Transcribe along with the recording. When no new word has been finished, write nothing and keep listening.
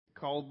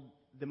called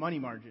the money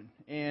margin.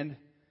 And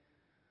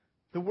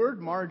the word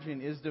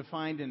margin is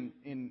defined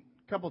in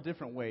a couple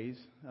different ways.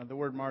 The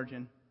word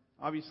margin,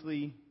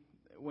 obviously,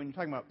 when you're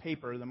talking about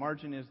paper, the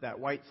margin is that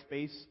white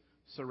space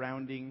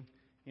surrounding,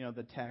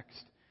 the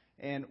text.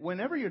 And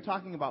whenever you're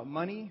talking about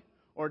money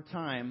or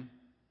time,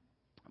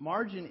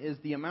 margin is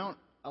the amount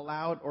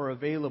allowed or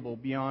available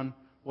beyond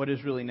what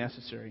is really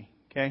necessary.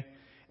 Okay?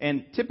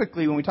 And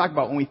typically, when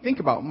we think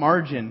about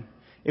margin,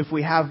 if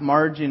we have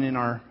margin in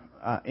our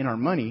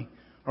money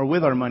or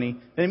with our money,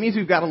 then it means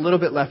we've got a little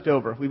bit left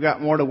over. We've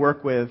got more to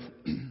work with.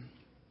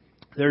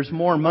 There's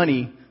more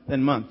money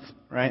than months,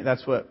 right?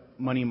 That's what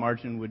money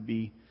margin would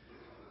be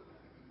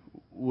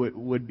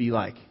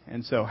like.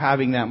 And so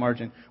having that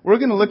margin. We're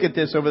going to look at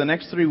this over the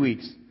next 3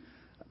 weeks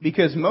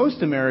because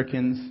most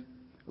Americans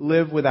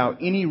live without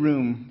any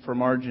room for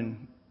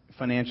margin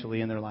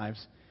financially in their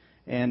lives.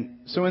 And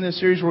so in this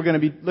series, we're going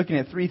to be looking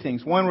at 3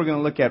 things. One, we're going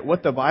to look at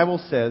what the Bible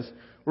says.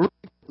 We're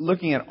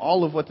looking at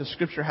all of what the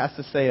Scripture has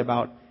to say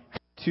about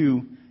how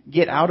to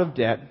get out of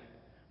debt.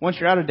 Once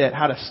you're out of debt,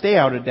 how to stay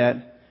out of debt,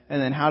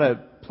 and then how to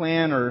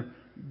plan or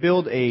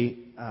build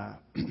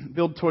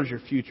towards your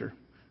future.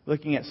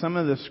 Looking at some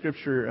of the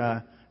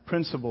Scripture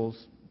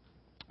principles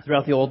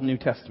throughout the Old and New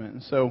Testament.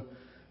 And so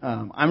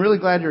I'm really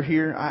glad you're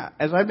here.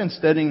 As I've been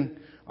studying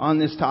on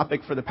this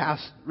topic for the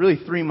past really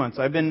 3 months,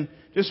 I've been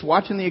just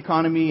watching the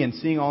economy and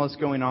seeing all that's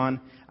going on.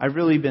 I've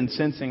really been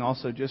sensing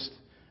also just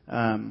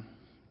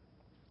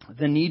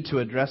the need to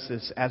address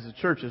this as a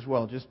church as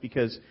well, just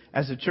because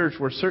as a church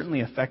we're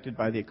certainly affected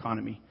by the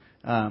economy.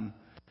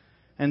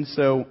 And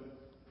so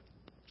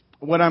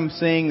what I'm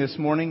saying this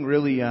morning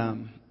really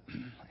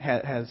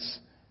has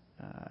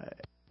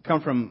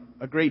come from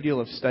a great deal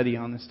of study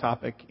on this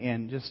topic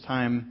and just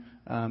time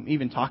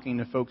even talking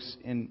to folks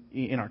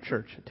in our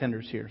church,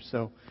 attenders here.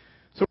 So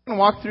we're going to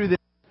walk through this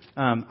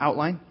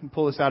outline. You can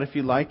pull this out if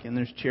you like, and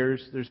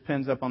there's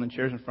pens up on the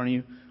chairs in front of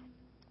you.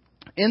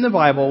 In the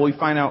Bible, we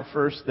find out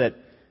first that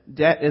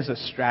debt is a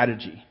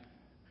strategy.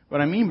 What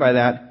I mean by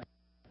that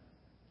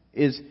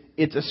is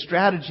it's a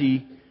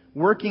strategy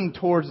working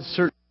towards a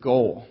certain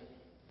goal.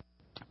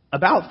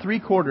 About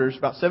 3/4,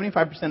 about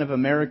 75% of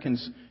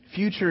Americans'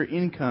 future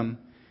income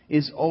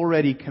is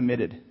already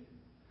committed.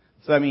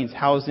 So that means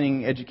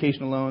housing,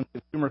 educational loans,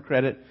 consumer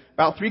credit.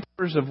 About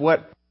 3/4 of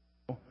what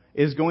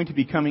is going to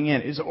be coming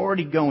in is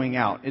already going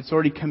out. It's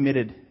already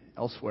committed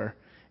elsewhere.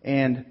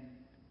 And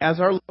as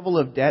our level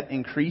of debt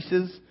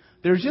increases,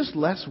 there's just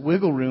less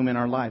wiggle room in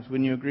our lives.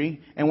 Wouldn't you agree?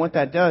 And what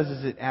that does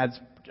is it adds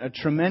a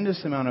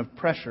tremendous amount of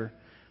pressure.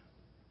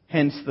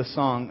 Hence the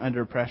song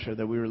Under Pressure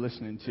that we were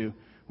listening to.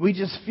 We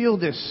just feel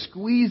this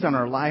squeeze on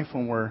our life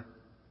when we're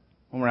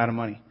out of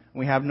money.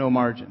 We have no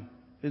margin.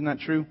 Isn't that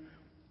true?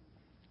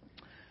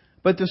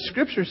 But the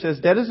Scripture says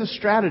debt is a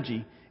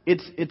strategy.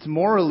 It's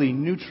morally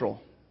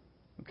neutral.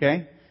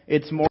 Okay?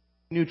 It's morally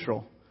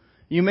neutral.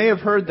 You may have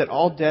heard that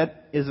all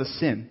debt is a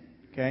sin.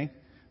 Okay?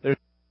 There's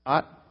a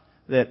thought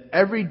that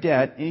every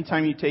debt,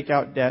 anytime you take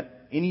out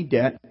debt, any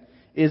debt,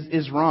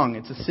 is wrong.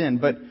 It's a sin.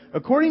 But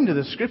according to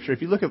the Scripture,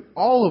 if you look at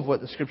all of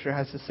what the Scripture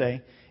has to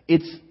say,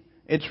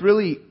 it's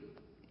really,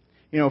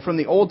 from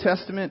the Old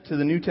Testament to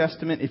the New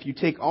Testament, if you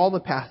take all the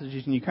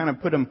passages and you kind of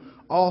put them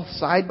all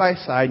side by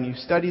side and you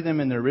study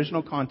them in their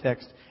original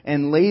context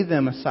and lay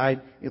them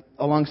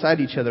alongside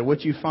each other,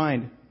 what you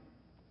find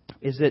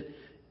is that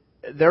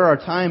there are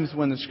times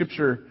when the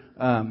Scripture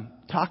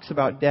talks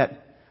about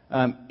debt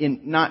in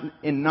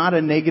not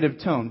a negative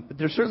tone, but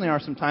there certainly are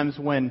some times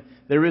when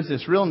there is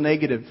this real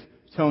negative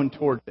tone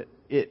towards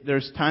it.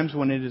 There's times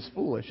when it is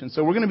foolish. And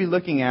so we're going to be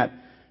looking at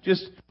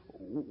just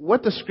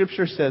what the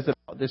Scripture says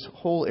about this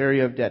whole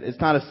area of debt. It's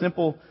not a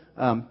simple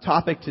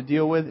topic to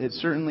deal with. It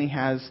certainly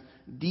has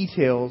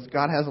details.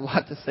 God has a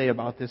lot to say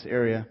about this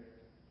area.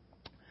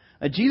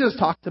 Jesus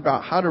talked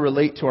about how to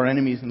relate to our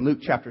enemies in Luke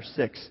chapter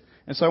 6.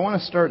 And so I want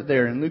to start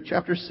there. In Luke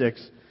chapter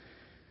 6,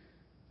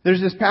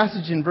 there's this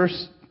passage in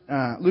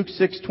Luke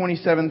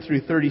 6:27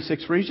 through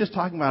 36 where he's just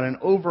talking about an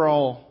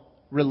overall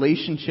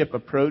relationship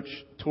approach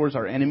towards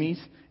our enemies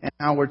and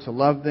how we're to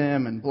love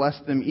them and bless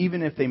them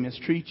even if they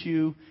mistreat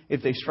you,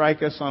 if they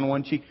strike us on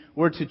one cheek.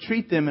 We're to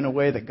treat them in a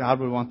way that God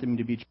would want them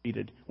to be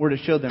treated. We're to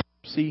show them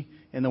mercy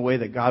in the way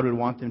that God would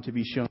want them to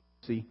be shown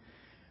mercy.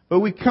 But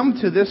we come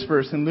to this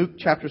verse in Luke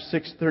chapter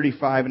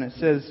 6:35, and it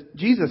says,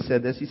 Jesus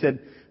said this, He said,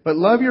 "But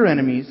love your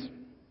enemies."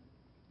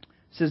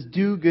 It says,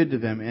 "Do good to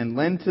them and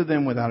lend to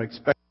them without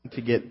expecting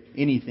to get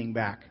anything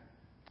back.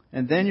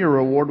 And then your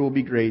reward will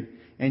be great,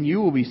 and you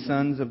will be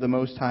sons of the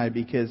Most High,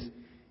 because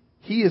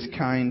He is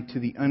kind to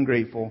the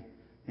ungrateful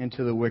and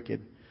to the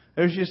wicked."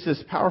 There's just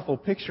this powerful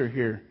picture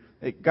here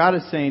that God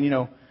is saying,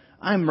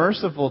 I'm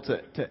merciful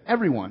to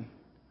everyone.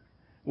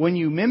 When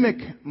you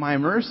mimic my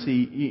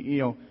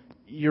mercy,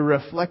 you're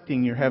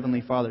reflecting your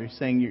Heavenly Father. He's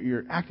saying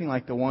you're acting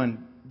like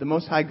the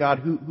Most High God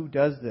who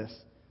does this.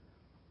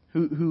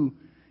 Who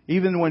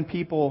even when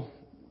people,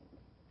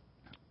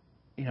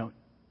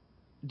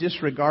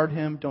 disregard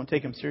Him, don't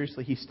take Him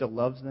seriously, He still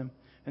loves them.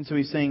 And so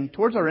He's saying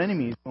towards our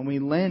enemies, when we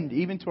lend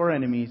even to our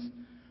enemies,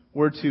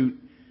 we're to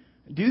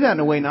do that in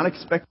a way not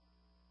expecting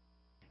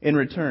in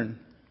return.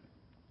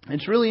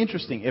 It's really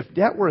interesting. If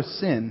debt were a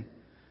sin,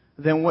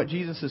 then what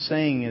Jesus is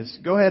saying is,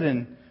 go ahead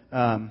and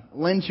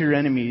lend to your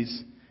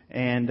enemies,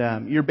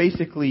 and you're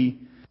basically,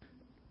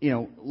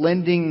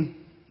 lending.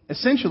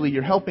 Essentially,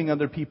 you're helping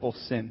other people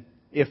sin.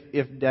 If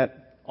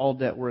all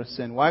debt were a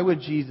sin, why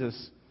would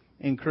Jesus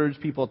encourage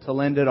people to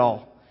lend at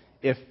all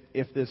if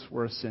this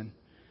were a sin?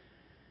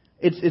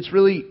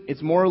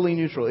 It's morally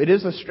neutral. It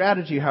is a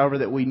strategy, however,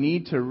 that we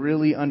need to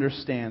really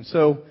understand.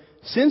 So,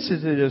 since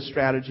it is a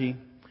strategy,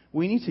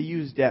 we need to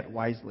use debt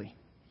wisely.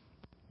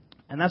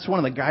 And that's one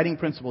of the guiding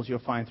principles you'll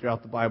find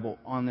throughout the Bible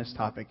on this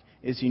topic,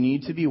 is you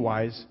need to be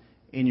wise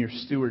in your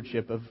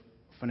stewardship of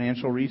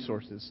financial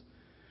resources.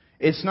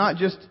 It's not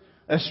just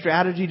a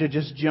strategy to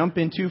just jump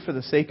into for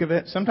the sake of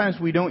it. Sometimes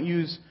we don't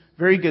use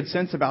very good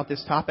sense about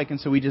this topic, and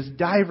so we just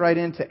dive right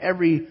into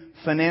every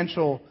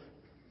financial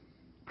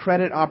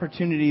credit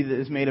opportunity that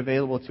is made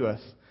available to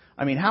us.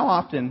 I mean, how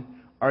often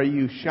are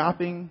you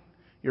shopping,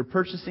 you're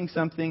purchasing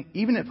something,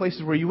 even at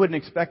places where you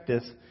wouldn't expect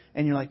this,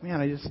 and you're like,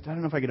 man, I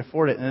don't know if I could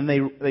afford it. And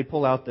then they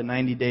pull out the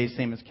 90 days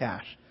same as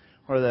cash,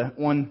 or the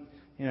one,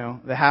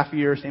 the half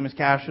year same as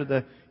cash, or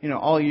the,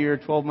 all year,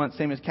 12 months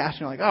same as cash.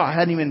 And you're like, oh, I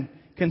hadn't even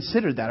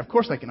considered that. Of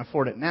course I can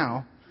afford it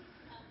now.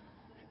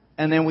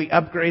 And then we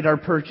upgrade our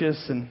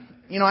purchase, and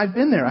I've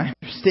been there. I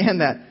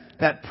understand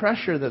that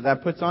pressure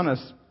that puts on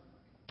us.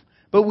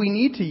 But we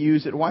need to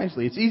use it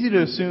wisely. It's easy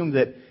to assume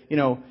that,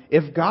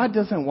 if God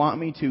doesn't want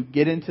me to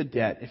get into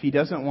debt, if He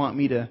doesn't want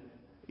me to,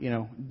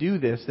 do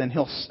this, then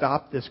He'll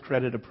stop this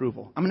credit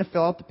approval. I'm going to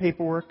fill out the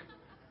paperwork.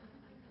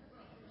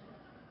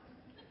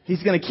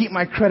 He's going to keep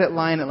my credit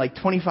line at like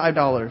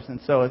 $25.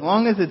 And so as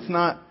long as it's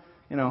not,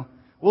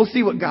 we'll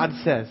see what God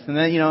says. And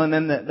then, and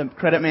then the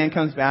credit man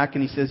comes back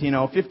and he says,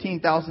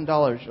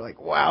 $15,000. You're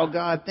like, wow,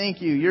 God,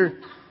 thank you.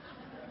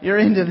 You're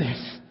into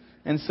this.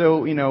 And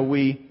so,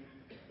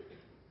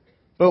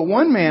 but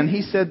one man,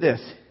 he said this,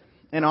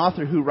 an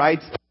author who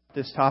writes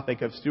this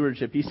topic of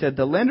stewardship. He said,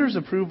 the lender's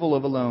approval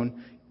of a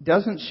loan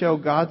doesn't show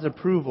God's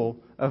approval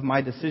of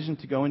my decision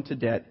to go into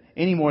debt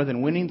any more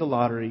than winning the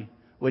lottery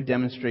would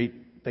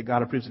demonstrate that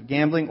God approves of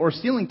gambling, or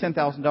stealing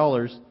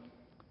 $10,000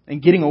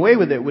 and getting away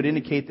with it would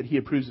indicate that He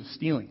approves of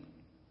stealing.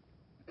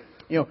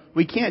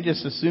 We can't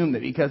just assume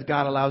that because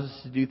God allows us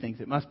to do things,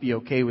 it must be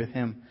okay with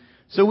Him.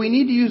 So we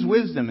need to use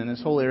wisdom in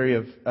this whole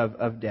area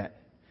of debt.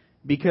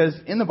 Because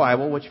in the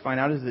Bible, what you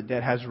find out is that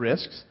debt has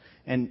risks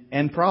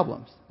and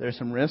problems. There's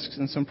some risks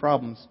and some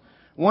problems.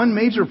 One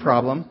major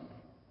problem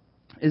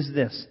is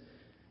this.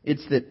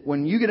 It's that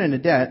when you get into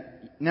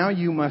debt, now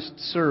you must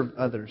serve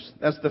others.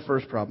 That's the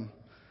first problem.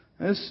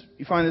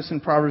 You find this in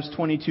Proverbs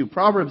 22.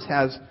 Proverbs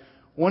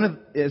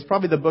is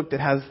probably the book that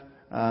has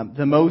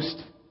the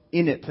most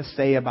in it to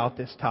say about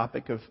this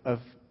topic of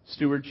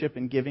stewardship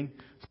and giving.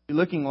 So we're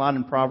looking a lot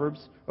in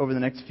Proverbs over the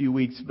next few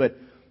weeks, but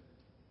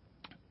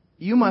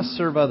you must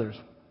serve others.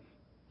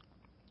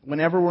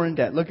 Whenever we're in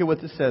debt, look at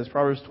what this says,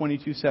 Proverbs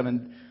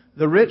 22:7.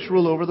 The rich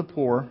rule over the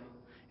poor,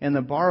 and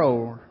the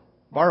borrower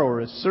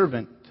is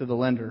servant to the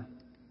lender.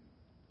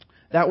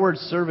 That word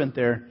servant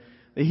there,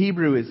 the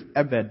Hebrew is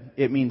ebed.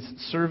 It means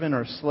servant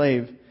or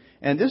slave.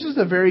 And this is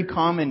a very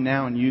common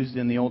noun used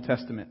in the Old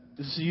Testament.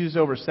 This is used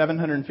over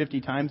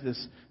 750 times,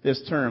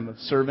 this term of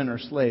servant or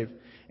slave.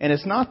 And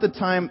it's not the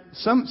time,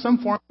 some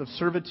forms of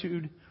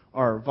servitude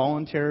are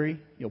voluntary.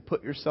 You'll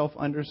put yourself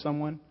under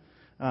someone.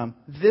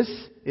 This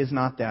is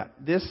not that.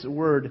 This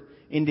word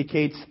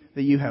indicates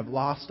that you have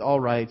lost all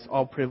rights,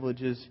 all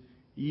privileges.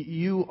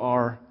 You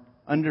are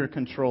under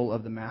control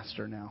of the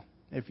master now.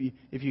 If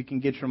you can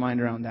get your mind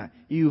around that.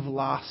 You've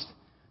lost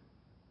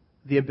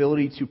the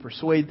ability to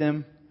persuade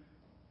them.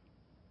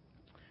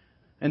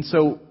 And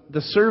so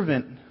the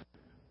servant,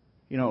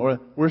 or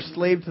we're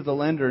slave to the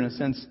lender in a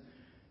sense,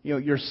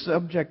 you're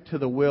subject to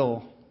the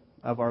will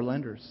of our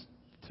lenders.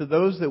 To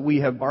those that we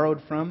have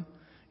borrowed from,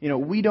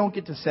 we don't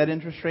get to set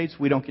interest rates.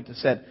 We don't get to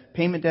set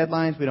payment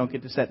deadlines. We don't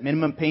get to set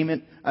minimum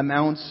payment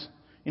amounts.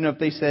 If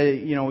they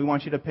say, we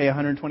want you to pay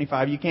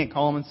 $125, you can't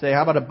call them and say,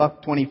 how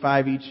about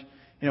 $125 each?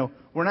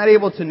 We're not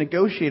able to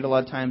negotiate a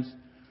lot of times.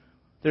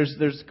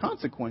 There's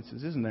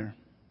consequences, isn't there?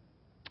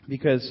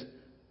 Because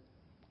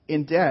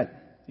in debt,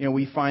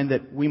 we find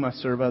that we must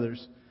serve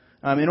others.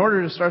 In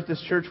order to start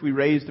this church, we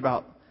raised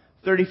about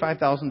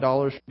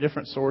 $35,000 from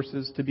different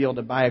sources to be able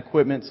to buy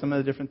equipment, some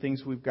of the different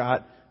things we've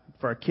got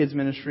for our kids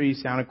ministry,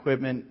 sound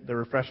equipment, the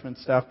refreshment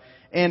stuff.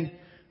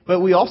 But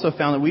we also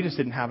found that we just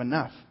didn't have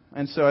enough.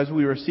 And so as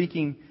we were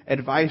seeking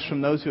advice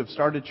from those who have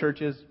started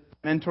churches,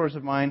 mentors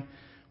of mine,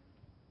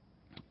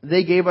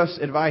 they gave us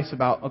advice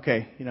about,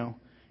 okay,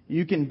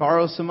 you can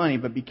borrow some money,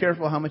 but be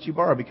careful how much you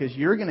borrow because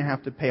you're going to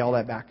have to pay all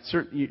that back.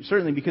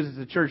 Certainly because it's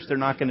a church, they're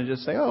not going to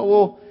just say, oh,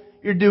 well,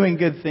 you're doing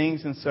good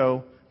things, and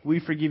so we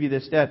forgive you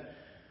this debt.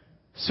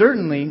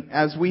 Certainly,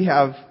 as we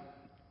have,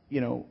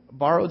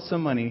 borrowed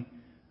some money,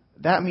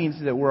 that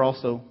means that we're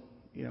also,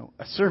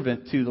 a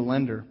servant to the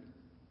lender.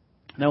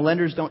 Now,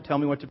 lenders don't tell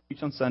me what to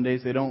preach on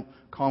Sundays. They don't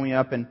call me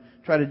up and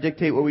try to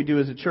dictate what we do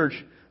as a church.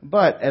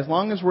 But as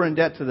long as we're in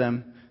debt to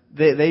them,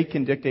 they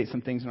can dictate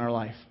some things in our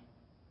life.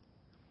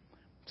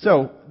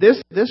 So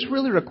this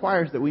really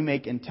requires that we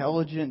make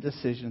intelligent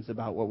decisions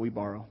about what we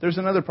borrow. There's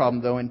another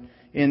problem, though, and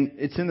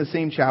it's in the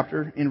same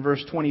chapter. In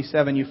verse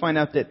 27, you find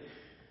out that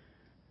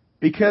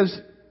because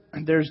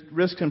there's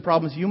risks and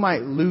problems, you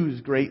might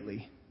lose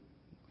greatly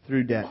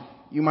through debt.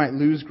 You might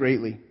lose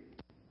greatly.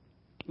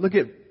 Look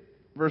at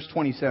verse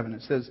 27.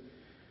 It says,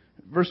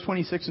 verse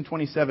 26 and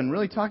 27,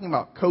 really talking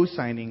about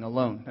co-signing a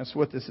loan. That's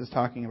what this is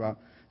talking about.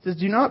 It says,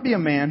 do not be a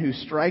man who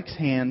strikes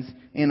hands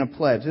in a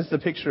pledge. This is a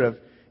picture of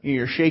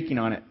you're shaking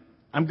on it.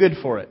 I'm good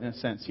for it, in a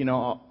sense.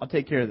 I'll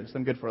take care of this.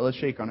 I'm good for it. Let's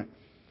shake on it.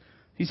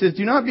 He says,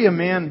 do not be a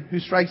man who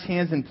strikes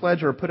hands in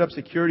pledge or put up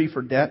security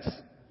for debts.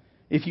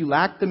 If you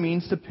lack the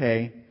means to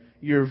pay,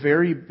 your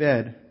very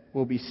bed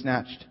will be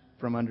snatched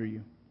from under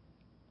you.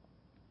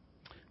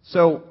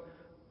 So,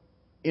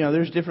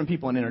 there's different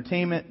people in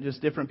entertainment,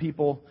 just different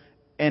people.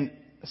 And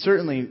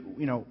certainly,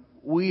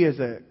 we as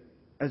a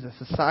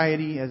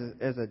society,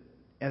 as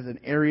an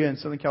area in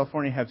Southern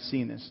California have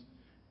seen this.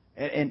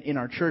 And in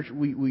our church,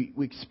 we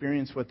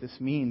experience what this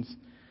means.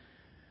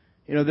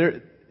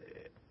 The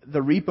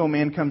repo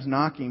man comes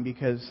knocking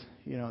because,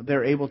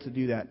 they're able to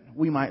do that.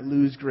 We might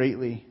lose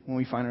greatly when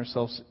we find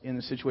ourselves in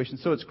a situation.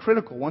 So it's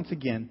critical, once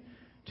again,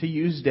 to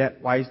use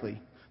debt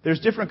wisely. There's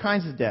different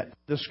kinds of debt.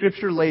 The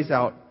Scripture lays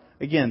out,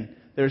 again,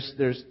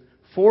 there's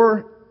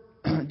 4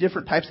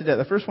 different types of debt.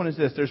 The first one is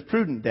this. There's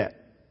prudent debt.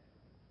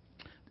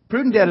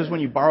 Prudent debt is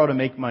when you borrow to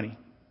make money.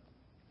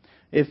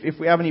 If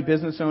we have any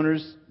business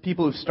owners,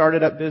 people who've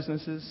started up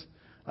businesses,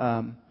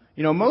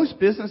 most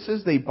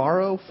businesses, they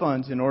borrow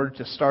funds in order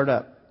to start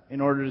up,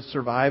 in order to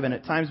survive. And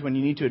at times when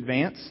you need to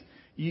advance,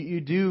 you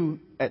do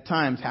at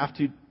times have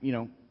to,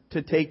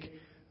 to take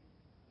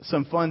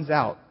some funds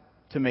out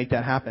to make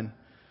that happen.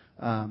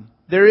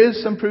 There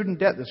is some prudent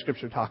debt the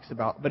Scripture talks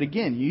about. But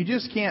again, you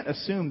just can't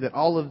assume that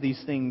all of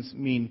these things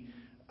mean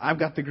I've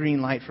got the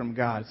green light from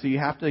God. So you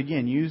have to,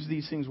 again, use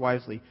these things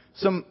wisely.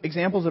 Some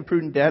examples of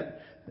prudent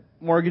debt: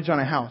 mortgage on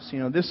a house.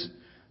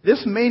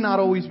 This may not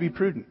always be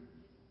prudent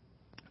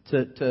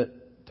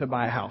to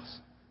buy a house.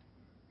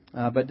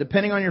 But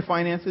depending on your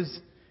finances,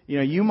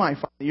 you might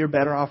find that you're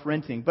better off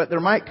renting. But there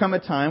might come a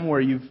time where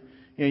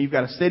you've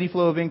got a steady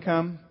flow of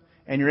income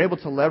and you're able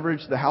to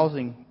leverage the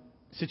housing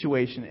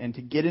situation and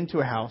to get into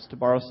a house to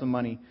borrow some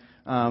money.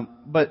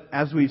 But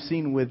as we've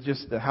seen with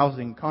just the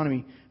housing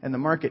economy and the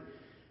market,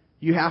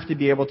 you have to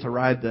be able to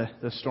ride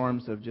the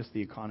storms of just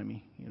the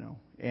economy,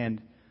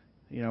 And,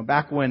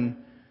 back when,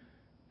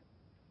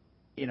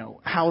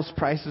 house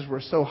prices were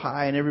so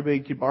high and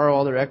everybody could borrow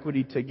all their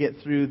equity to get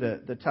through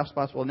the tough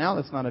spots, well, now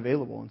that's not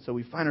available. And so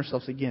we find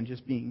ourselves, again,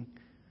 just being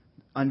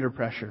under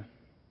pressure.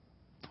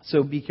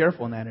 So be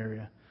careful in that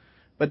area.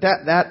 But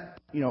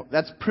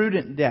that's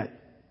prudent debt.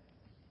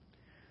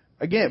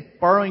 Again,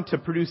 borrowing to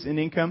produce an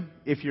income,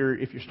 if you're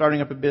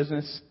starting up a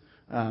business,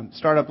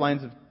 startup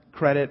lines of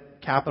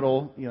credit,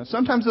 capital,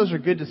 sometimes those are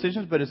good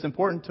decisions, but it's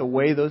important to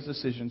weigh those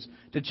decisions,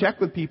 to check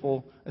with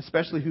people,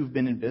 especially who've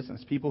been in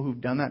business, people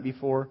who've done that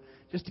before,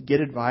 just to get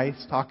advice,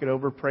 talk it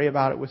over, pray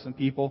about it with some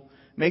people.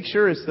 Make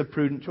sure it's the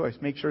prudent choice.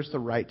 Make sure it's the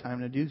right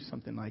time to do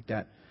something like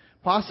that.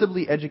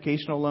 Possibly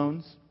educational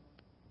loans.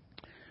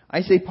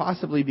 I say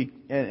possibly,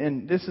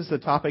 and this is a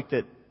topic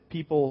that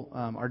people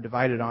are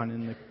divided on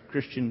in the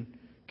Christian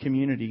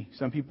community.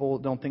 Some people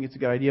don't think it's a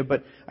good idea,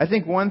 but I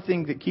think one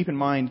thing to keep in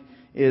mind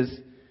is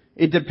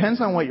it depends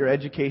on what your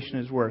education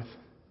is worth.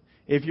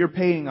 If you're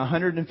paying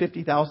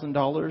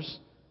 $150,000,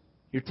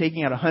 you're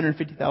taking out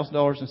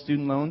 $150,000 in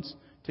student loans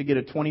to get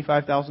a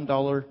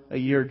 $25,000 a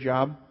year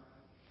job,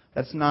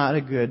 that's not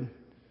a good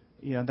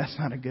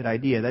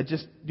idea. That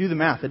just do the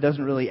math. It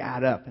doesn't really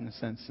add up in a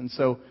sense. And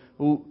so,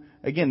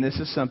 again, this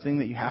is something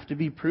that you have to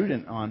be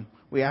prudent on.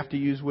 We have to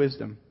use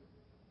wisdom.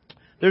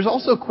 There's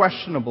also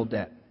questionable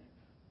debt.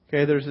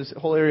 Okay, there's this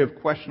whole area of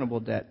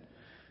questionable debt.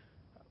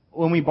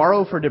 When we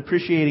borrow for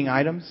depreciating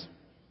items,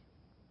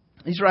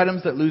 these are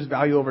items that lose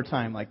value over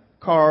time, like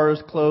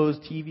cars, clothes,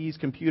 TVs,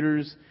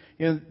 computers.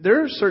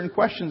 There are certain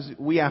questions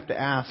we have to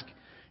ask.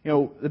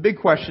 The big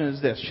question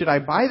is this: should I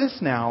buy this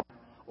now,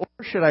 or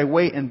should I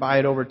wait and buy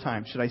it over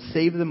time? Should I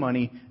save the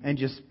money and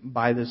just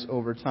buy this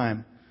over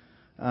time?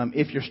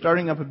 If you're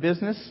starting up a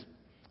business,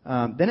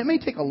 then it may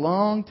take a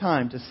long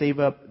time to save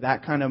up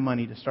that kind of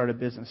money to start a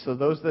business. So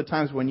those are the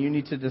times when you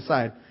need to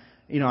decide,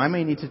 I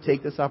may need to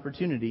take this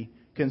opportunity,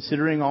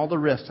 considering all the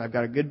risks. I've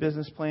got a good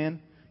business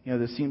plan.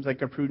 This seems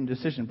like a prudent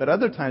decision. But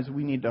other times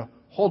we need to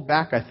hold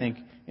back, I think,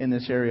 in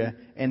this area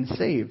and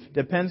save.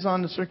 Depends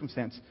on the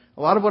circumstance.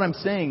 A lot of what I'm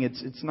saying,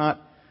 it's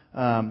not,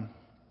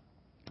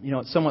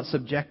 it's somewhat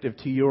subjective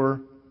to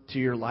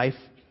your life,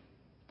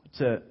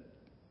 to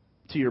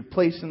your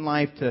place in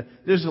life.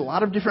 There's a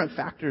lot of different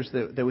factors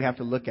that we have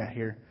to look at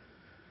here.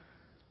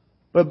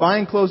 But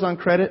buying clothes on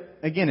credit,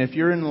 again, if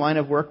you're in the line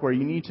of work where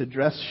you need to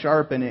dress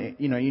sharp and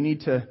you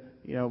need to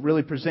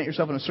really present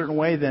yourself in a certain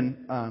way,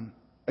 then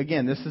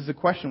again, this is the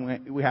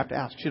question we have to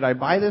ask. Should I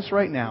buy this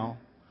right now,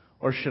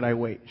 or should I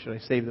wait? Should I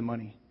save the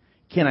money?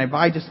 Can I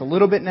buy just a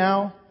little bit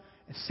now,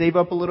 save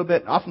up a little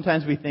bit?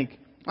 Oftentimes we think,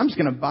 I'm just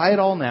going to buy it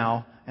all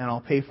now, and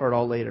I'll pay for it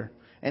all later.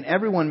 And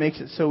everyone makes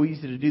it so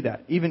easy to do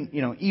that. Even,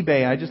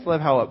 eBay, I just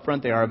love how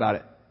upfront they are about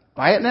it.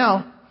 Buy it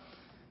now.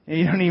 And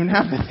you don't even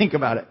have to think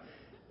about it.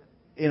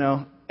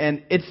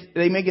 And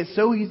they make it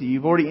so easy.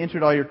 You've already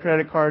entered all your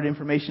credit card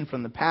information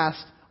from the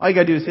past. All you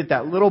got to do is hit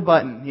that little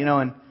button,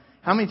 and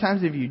how many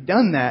times have you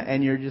done that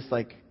and you're just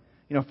like,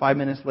 5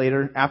 minutes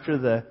later, after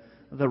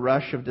the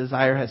rush of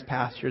desire has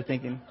passed, you're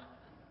thinking,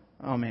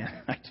 oh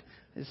man, I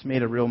just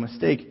made a real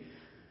mistake.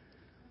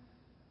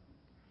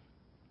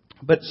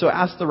 But so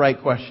ask the right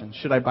question.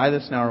 Should I buy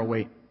this now or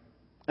wait?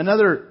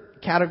 Another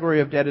category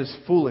of debt is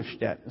foolish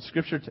debt. The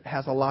Scripture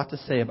has a lot to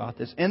say about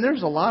this. And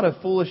there's a lot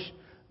of foolish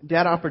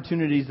debt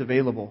opportunities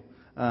available.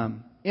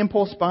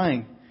 Impulse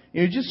buying.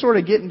 You just sort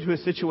of get into a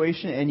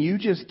situation and you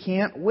just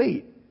can't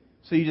wait.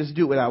 So you just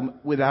do it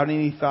without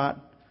any thought.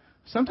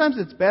 Sometimes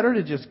it's better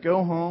to just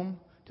go home,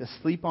 to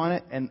sleep on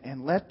it,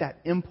 and let that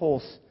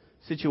impulse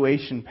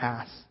situation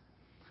pass.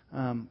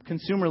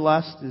 Consumer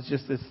lust is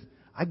just this,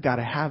 I've got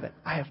to have it.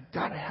 I have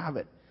got to have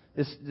it.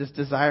 This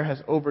desire has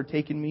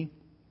overtaken me.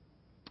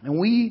 And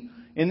we,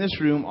 in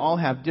this room, all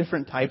have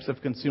different types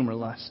of consumer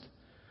lust.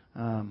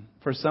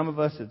 For some of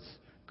us, it's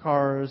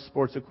cars,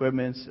 sports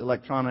equipment,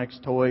 electronics,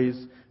 toys,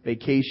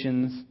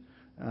 vacations.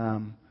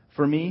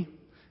 For me,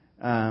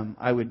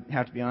 I would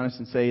have to be honest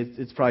and say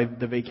it's probably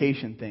the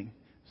vacation thing.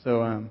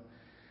 So,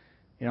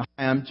 hi,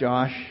 I'm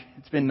Josh.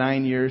 It's been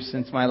 9 years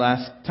since my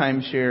last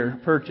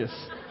timeshare purchase.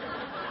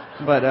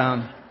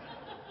 But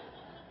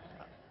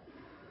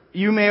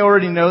you may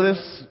already know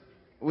this.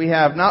 We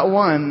have not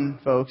one,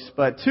 folks,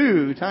 but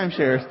 2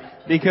 timeshares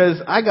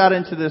because I got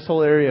into this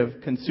whole area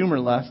of consumer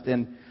lust.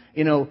 And,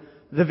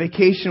 the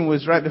vacation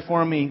was right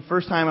before me.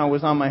 First time I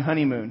was on my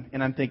honeymoon.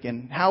 And I'm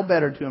thinking, how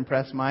better to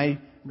impress my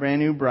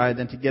brand new bride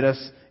than to get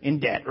us in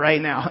debt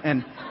right now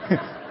and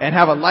and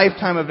have a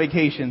lifetime of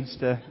vacations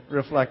to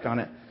reflect on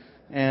it.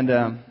 And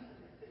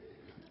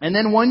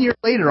then 1 year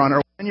later, on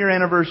our 1-year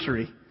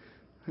anniversary,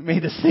 we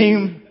made the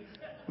same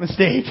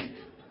mistake.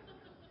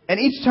 And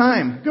each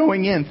time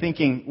going in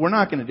thinking, we're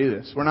not going to do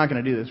this. We're not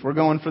going to do this. We're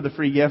going for the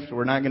free gift.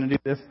 We're not going to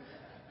do this.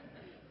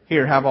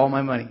 Here, have all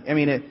my money. I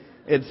mean,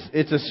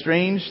 it's a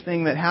strange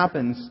thing that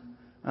happens.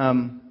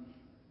 Now,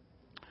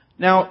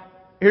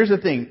 here's the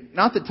thing.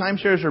 Not that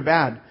timeshares are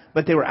bad,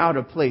 but they were out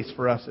of place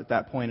for us at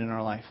that point in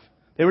our life.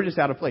 They were just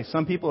out of place.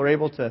 Some people are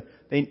able to,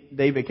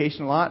 they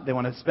vacation a lot. They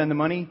want to spend the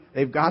money.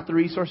 They've got the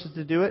resources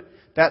to do it.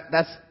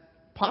 That's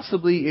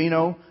possibly,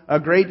 a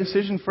great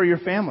decision for your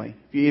family.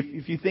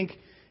 If you think,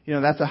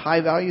 that's a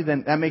high value,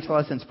 then that makes a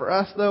lot of sense. For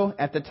us, though,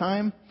 at the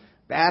time,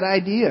 bad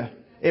idea.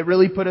 It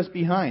really put us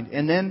behind.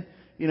 And then,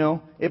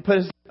 it put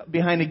us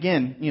behind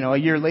again, a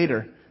year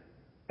later.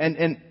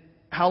 And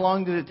how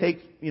long did it take?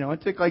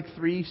 It took like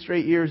 3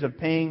 straight years of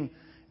paying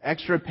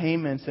extra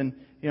payments and,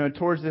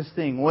 towards this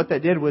thing. What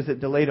that did was it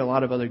delayed a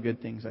lot of other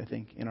good things, I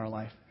think, in our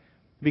life.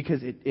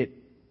 Because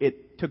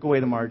it took away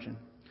the margin.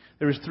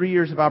 There was 3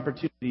 years of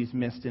opportunities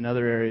missed in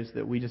other areas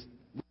that we just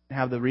didn't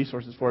have the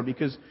resources for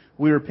because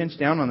we were pinched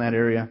down on that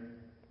area.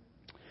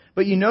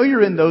 But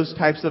you're in those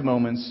types of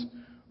moments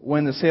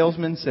when the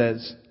salesman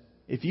says,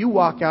 if you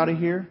walk out of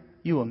here,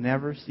 you will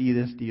never see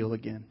this deal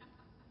again.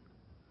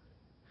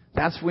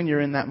 That's when you're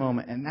in that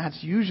moment. And that's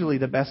usually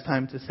the best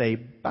time to say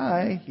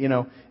bye,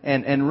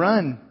 and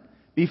run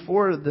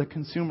before the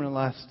consumer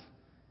lust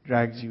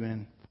drags you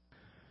in.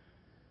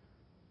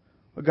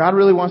 But God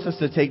really wants us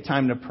to take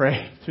time to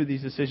pray through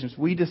these decisions.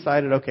 We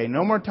decided, okay,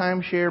 no more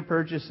timeshare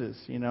purchases,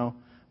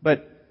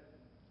 But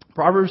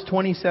Proverbs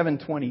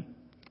 27:20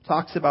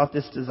 talks about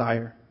this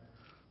desire.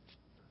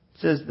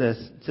 It says this.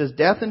 It says,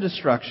 death and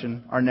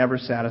destruction are never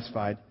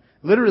satisfied.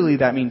 Literally,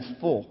 that means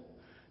full.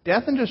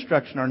 Death and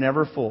destruction are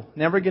never full.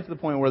 Never get to the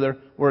point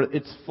where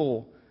it's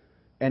full.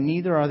 And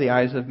neither are the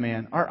eyes of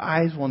man. Our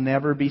eyes will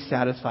never be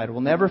satisfied. We'll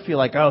never feel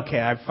like, okay,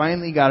 I've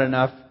finally got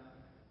enough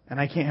and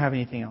I can't have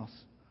anything else.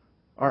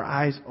 Our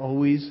eyes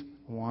always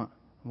want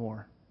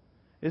more.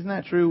 Isn't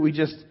that true?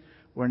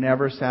 We're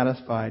never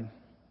satisfied.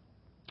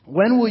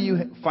 When will you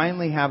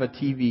finally have a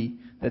TV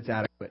that's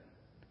adequate?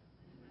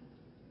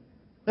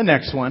 The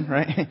next one,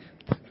 right?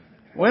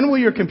 When will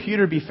your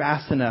computer be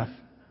fast enough?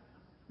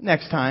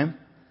 Next time.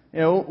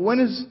 When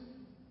is,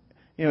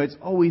 it's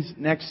always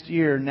next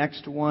year,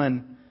 next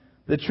one.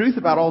 The truth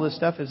about all this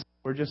stuff is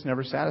we're just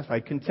never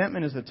satisfied.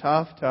 Contentment is a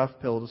tough, tough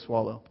pill to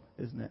swallow,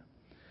 isn't it?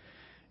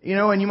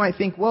 And you might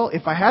think, well,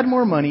 if I had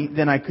more money,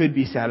 then I could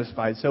be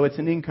satisfied. So it's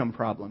an income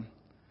problem.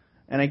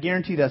 And I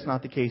guarantee that's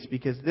not the case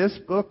because this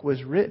book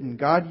was written.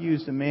 God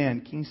used a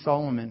man, King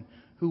Solomon,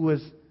 who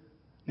was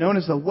known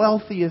as the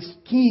wealthiest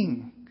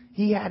king.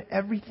 He had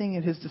everything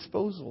at his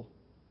disposal.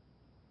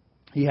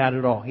 He had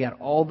it all. He had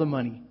all the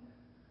money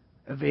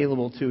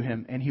available to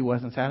him, and he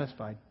wasn't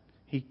satisfied.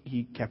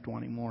 He kept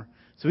wanting more.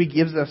 So he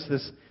gives us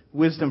this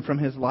wisdom from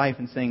his life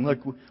and saying, look,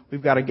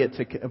 we've got to get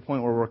to a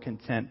point where we're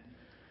content.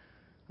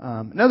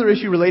 Another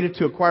issue related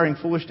to acquiring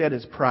foolish debt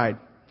is pride.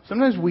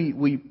 Sometimes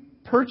we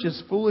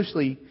purchase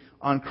foolishly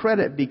on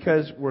credit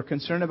because we're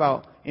concerned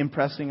about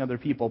impressing other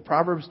people.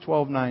 Proverbs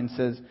 12:9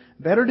 says,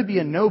 better to be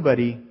a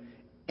nobody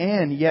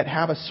and yet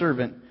have a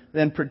servant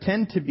than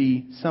pretend to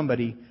be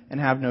somebody and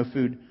have no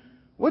food.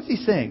 What's he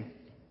saying?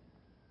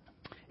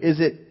 Is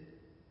it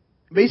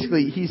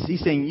basically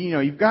he's saying,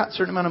 you've got a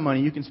certain amount of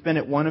money, you can spend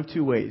it one of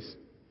two ways.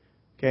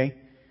 Okay?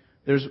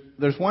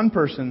 There's one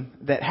person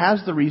that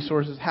has the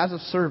resources, has a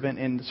servant,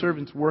 and the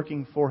servant's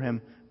working for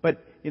him,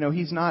 but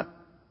he's not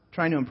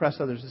trying to impress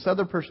others. This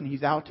other person,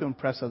 he's out to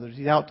impress others.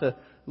 He's out to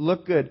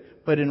look good,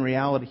 but in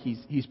reality,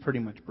 he's pretty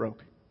much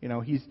broke.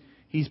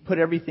 He's put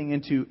everything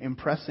into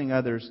impressing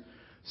others.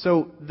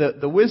 So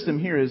the wisdom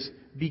here is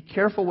be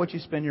careful what you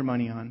spend your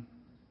money on.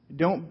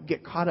 Don't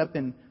get caught up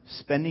in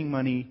spending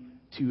money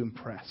to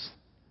impress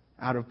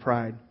out of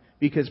pride,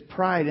 because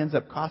pride ends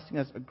up costing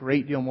us a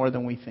great deal more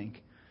than we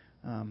think.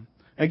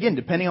 Again,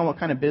 depending on what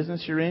kind of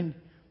business you're in,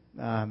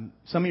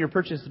 some of your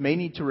purchases may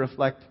need to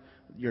reflect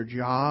your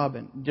job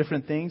and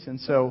different things. And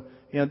so,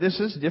 this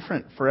is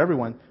different for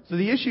everyone. So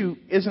the issue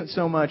isn't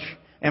so much,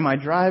 am I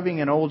driving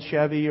an old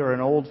Chevy or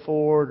an old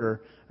Ford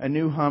or a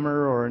new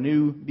Hummer or a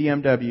new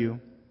BMW?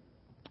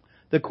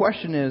 The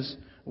question is,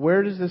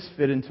 where does this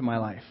fit into my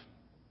life?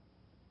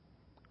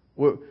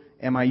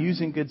 Am I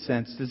using good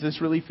sense? Does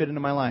this really fit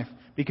into my life?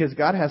 Because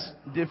God has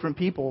different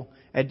people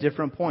at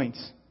different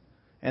points,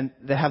 and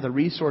that have the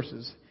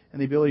resources and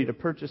the ability to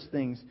purchase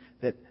things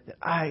that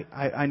I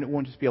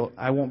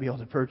won't be able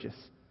to purchase.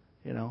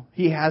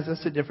 He has us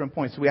at different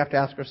points. So we have to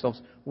ask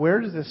ourselves, where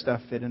does this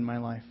stuff fit in my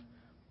life?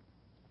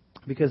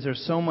 Because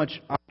there's so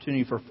much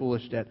opportunity for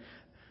foolish debt.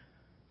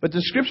 But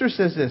the Scripture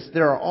says this: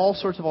 there are all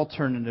sorts of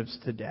alternatives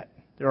to debt.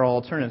 There are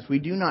alternatives. We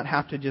do not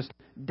have to just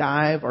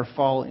dive or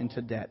fall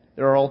into debt.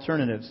 There are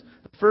alternatives.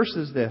 The first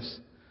is this,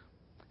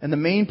 and the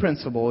main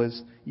principle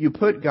is you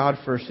put God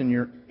first in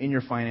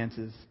your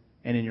finances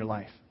and in your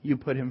life. You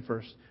put Him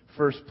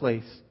first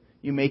place.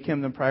 You make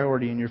Him the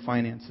priority in your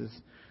finances.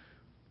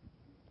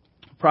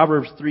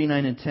 Proverbs 3,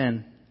 9, and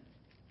 10.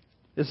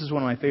 This is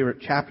one of my favorite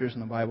chapters in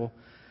the Bible.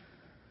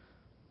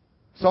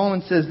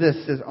 Solomon says this,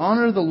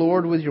 honor the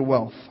Lord with your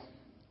wealth,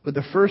 with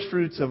the first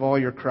fruits of all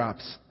your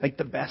crops. Like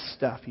the best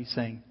stuff, he's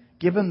saying.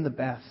 Give Him the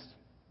best.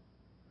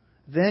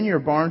 Then your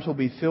barns will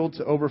be filled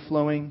to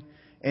overflowing,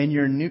 and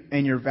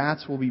your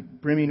vats will be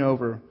brimming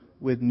over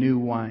with new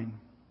wine.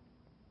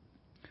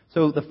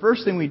 So the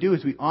first thing we do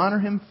is we honor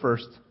Him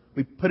first.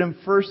 We put Him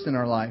first in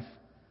our life.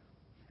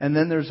 And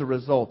then there's a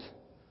result.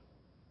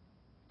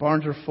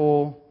 Barns are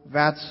full,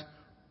 vats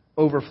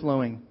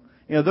overflowing.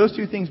 Those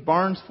two things,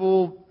 barns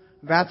full,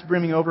 vats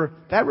brimming over,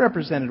 that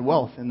represented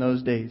wealth in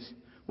those days.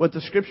 What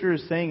the Scripture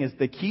is saying is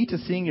the key to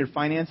seeing your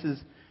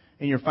finances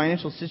and your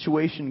financial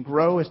situation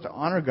grow is to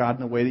honor God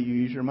in the way that you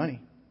use your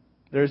money.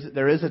 There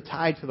is a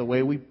tie to the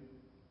way we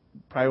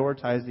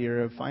prioritize the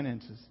area of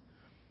finances.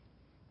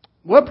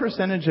 What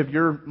percentage of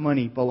your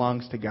money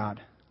belongs to God?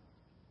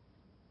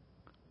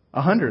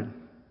 100%,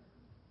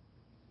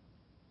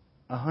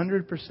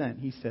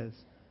 He says.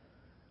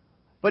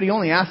 But He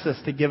only asks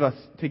us to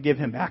give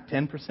Him back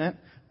 10%.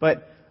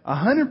 But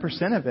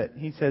 100% of it,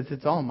 He says,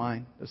 it's all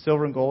mine. The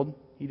silver and gold,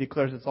 He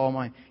declares it's all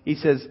mine. He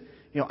says,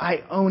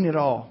 I own it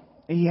all.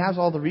 And He has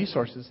all the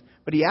resources.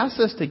 But He asks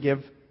us to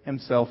give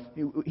Himself.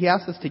 He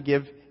asks us to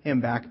give Him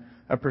back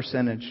a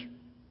percentage.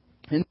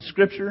 In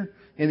Scripture,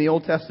 in the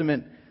Old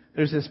Testament,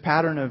 there's this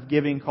pattern of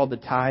giving called the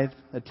tithe.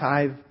 The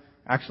tithe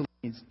actually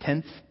means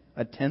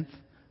a tenth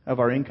of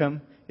our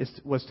income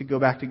was to go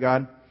back to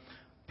God.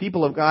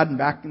 People of God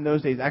back in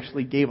those days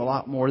actually gave a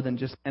lot more than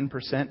just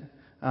 10%.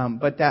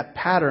 But that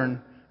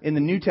pattern in the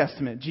New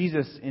Testament,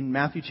 Jesus in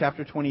Matthew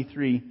chapter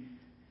 23,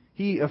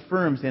 He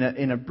affirms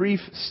in a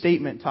brief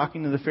statement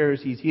talking to the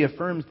Pharisees, He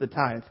affirms the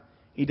tithe.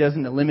 He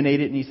doesn't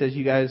eliminate it and He says,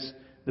 you guys,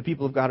 the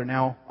people of God are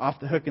now off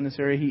the hook in this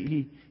area.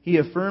 He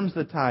affirms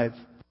the tithe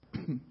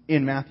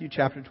in Matthew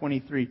chapter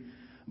 23.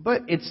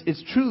 But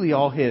it's truly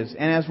all His.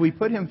 And as we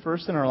put Him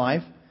first in our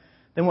life,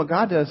 then what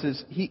God does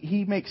is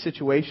He makes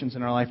situations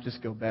in our life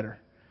just go better.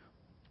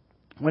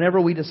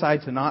 Whenever we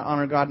decide to not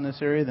honor God in this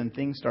area, then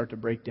things start to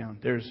break down.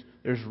 There's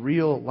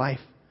real life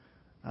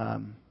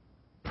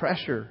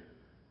pressure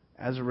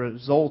as a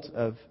result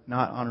of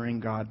not honoring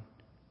God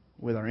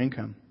with our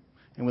income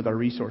and with our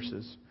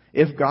resources.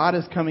 If God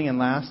is coming in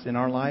last in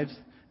our lives,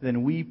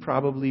 then we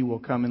probably will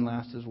come in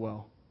last as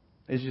well.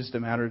 It's just a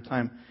matter of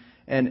time.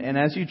 And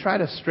as you try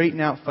to straighten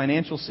out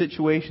financial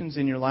situations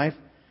in your life,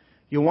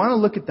 you want to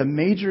look at the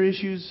major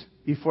issues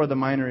before the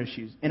minor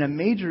issues. And a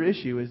major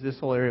issue is this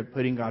whole area of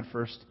putting God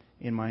first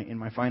in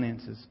my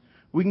finances.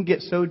 We can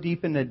get so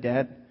deep into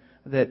debt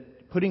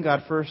that putting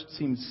God first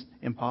seems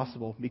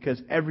impossible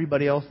because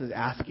everybody else is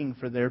asking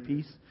for their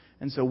piece.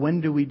 And so when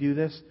do we do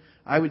this?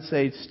 I would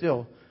say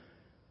still,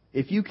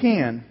 if you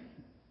can,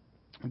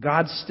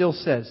 God still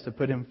says to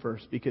put Him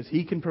first because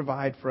He can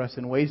provide for us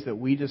in ways that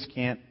we just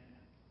can't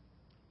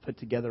put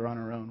together on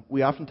our own.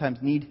 We oftentimes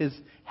need His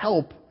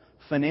help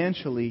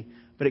financially,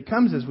 but it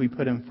comes as we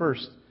put Him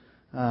first.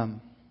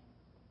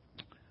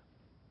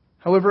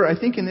 However, I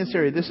think in this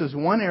area, this is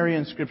one area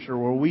in Scripture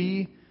where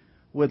we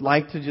would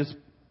like to just,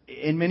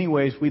 in many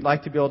ways, we'd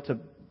like to be able to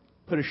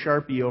put a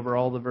Sharpie over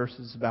all the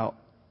verses about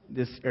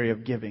this area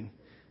of giving.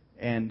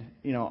 And,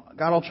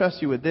 God, I'll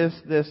trust you with this,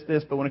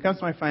 but when it comes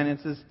to my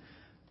finances,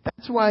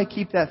 that's why I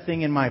keep that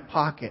thing in my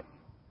pocket.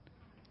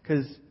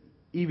 Because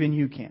even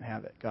you can't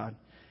have it, God.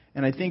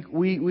 And I think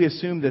we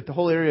assume that the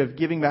whole area of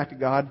giving back to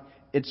God,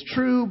 it's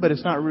true, but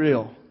it's not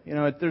real.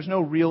 There's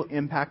no real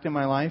impact in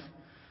my life.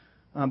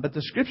 But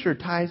the Scripture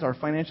ties our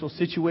financial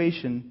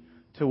situation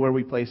to where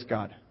we place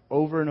God.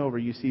 Over and over,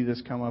 you see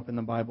this come up in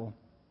the Bible.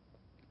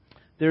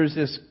 There's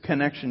this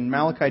connection,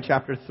 Malachi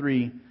chapter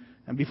 3.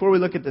 And before we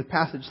look at the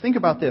passage, think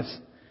about this.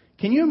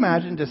 Can you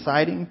imagine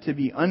deciding to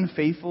be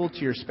unfaithful to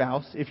your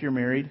spouse if you're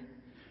married?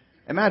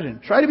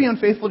 Imagine, try to be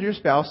unfaithful to your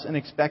spouse and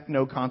expect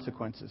no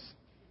consequences.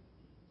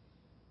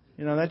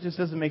 That just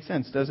doesn't make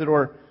sense, does it?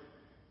 Or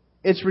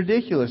it's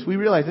ridiculous. We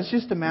realize it's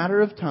just a matter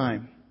of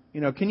time.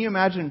 Can you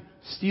imagine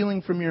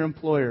stealing from your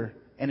employer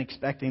and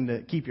expecting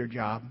to keep your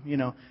job?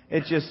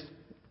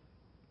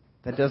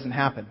 That doesn't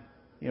happen.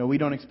 We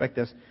don't expect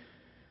this.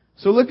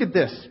 So look at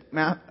this.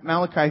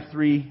 Malachi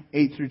 3,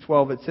 8 through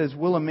 12. It says,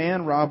 will a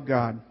man rob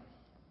God?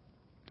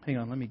 Hang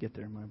on, let me get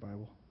there in my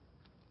Bible.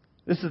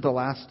 This is the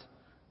last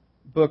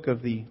book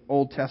of the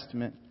Old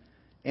Testament.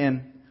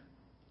 And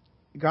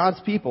God's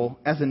people,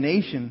 as a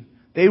nation,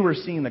 they were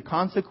seeing the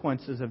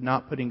consequences of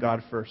not putting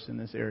God first in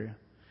this area.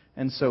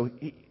 And so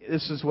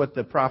this is what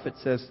the prophet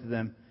says to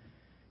them.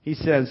 He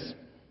says,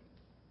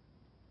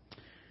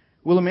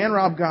 will a man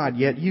rob God?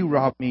 Yet you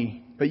rob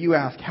me. But you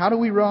ask, how do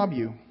we rob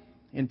you?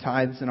 In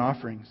tithes and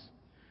offerings.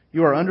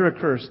 You are under a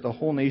curse, the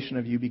whole nation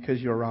of you,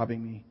 because you are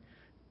robbing me.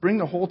 Bring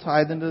the whole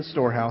tithe into the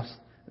storehouse,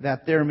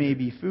 that there may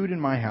be food in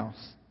my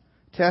house.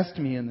 Test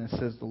me in this,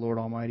 says the Lord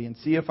Almighty, and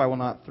see if I will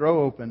not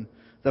throw open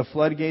the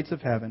floodgates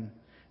of heaven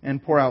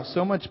and pour out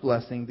so much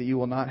blessing that you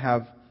will not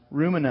have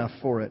room enough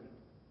for it.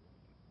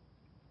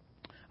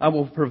 I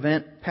will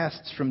prevent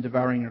pests from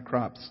devouring your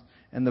crops,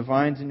 and the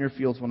vines in your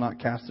fields will not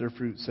cast their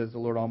fruit, says the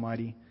Lord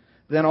Almighty.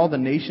 Then all the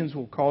nations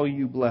will call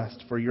you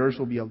blessed, for yours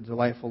will be a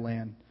delightful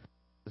land,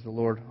 says the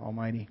Lord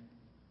Almighty.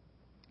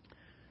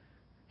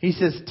 He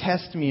says,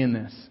 test me in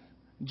this.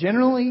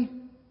 Generally,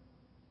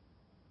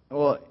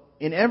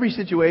 in every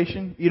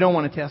situation, you don't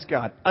want to test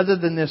God, other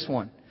than this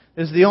one.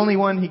 This is the only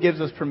one He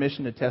gives us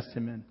permission to test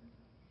Him in.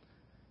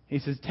 He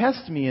says,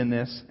 test me in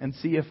this and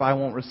see if I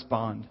won't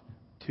respond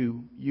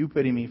to you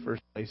putting me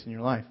first place in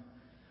your life.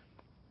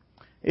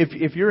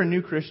 If you're a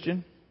new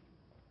Christian,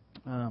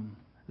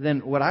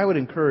 then what I would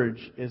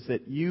encourage is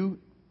that you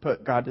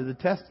put God to the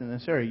test in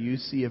this area. You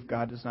see if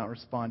God does not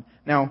respond.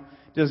 Now,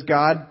 does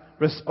God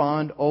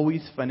respond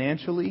always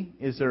financially?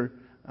 Is there,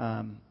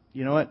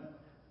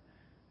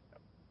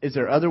 Is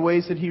there other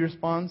ways that He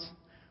responds?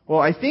 Well,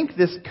 I think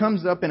this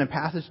comes up in a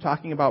passage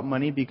talking about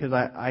money because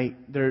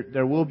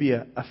there will be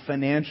a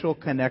financial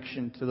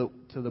connection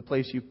to the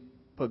place you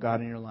put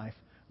God in your life.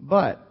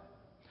 But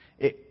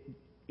it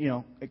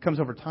comes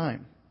over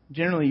time.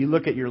 Generally, you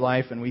look at your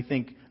life and we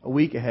think a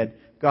week ahead.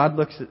 God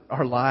looks at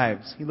our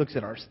lives. He looks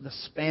at the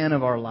span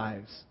of our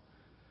lives.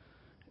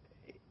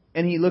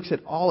 And He looks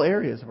at all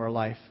areas of our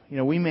life.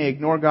 We may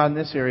ignore God in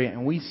this area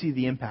and we see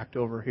the impact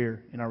over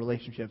here in our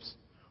relationships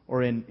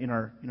or in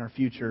our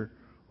future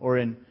or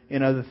in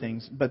other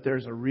things. But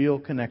there's a real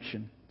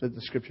connection that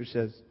the Scripture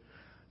says.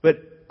 But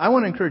I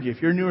want to encourage you,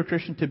 if you're a newer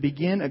Christian, to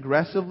begin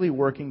aggressively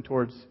working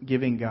towards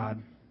giving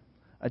God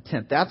a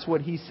tenth. That's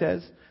what He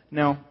says.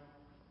 Now,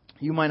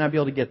 you might not be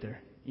able to get there.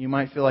 You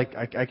might feel like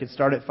I could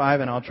start at 5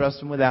 and I'll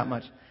trust Him with that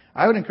much.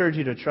 I would encourage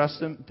you to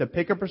trust Him, to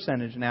pick a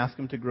percentage and ask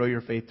Him to grow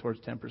your faith towards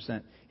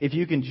 10%. If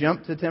you can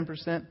jump to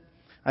 10%,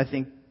 I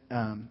think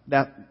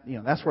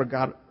that's where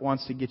God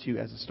wants to get you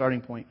as a starting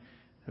point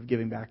of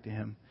giving back to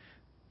Him.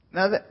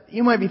 Now,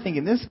 you might be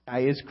thinking, this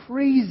guy is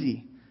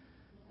crazy.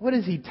 What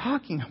is he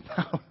talking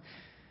about?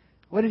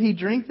 What did he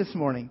drink this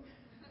morning?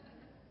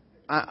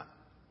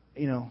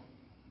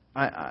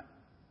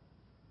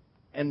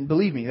 And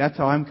believe me, that's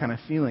how I'm kind of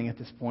feeling at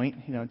this point.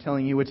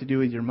 Telling you what to do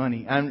with your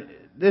money. And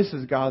this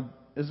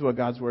is what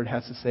God's Word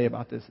has to say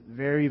about this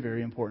very,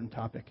 very important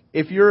topic.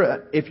 If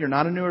you're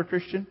not a newer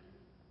Christian,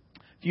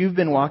 if you've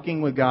been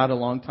walking with God a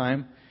long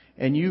time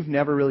and you've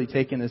never really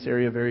taken this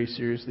area very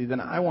seriously, then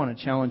I want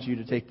to challenge you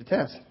to take the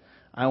test.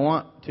 I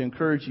want to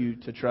encourage you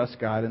to trust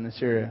God in this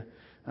area.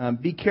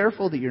 Be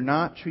careful that you're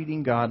not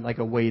treating God like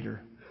a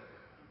waiter.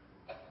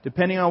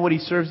 Depending on what He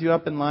serves you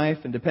up in life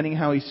and depending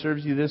how He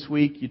serves you this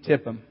week, you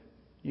tip Him.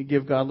 You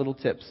give God little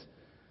tips.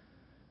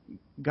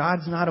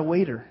 God's not a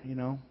waiter,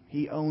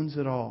 He owns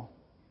it all.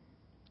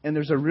 And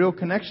there's a real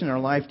connection in our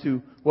life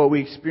to what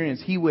we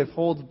experience. He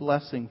withholds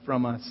blessing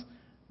from us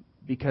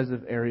because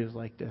of areas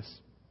like this.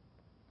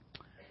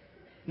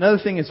 Another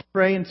thing is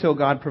pray until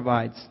God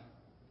provides.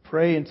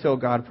 Pray until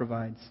God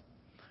provides.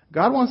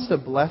 God wants to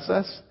bless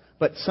us,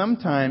 but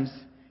sometimes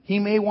He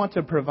may want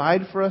to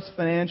provide for us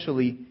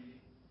financially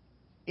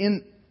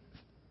in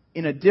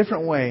a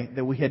different way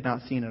that we had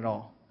not seen at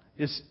all.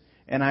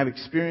 And I've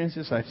experienced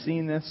this. I've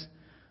seen this.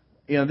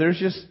 There's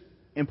just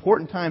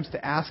important times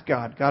to ask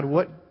God,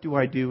 what do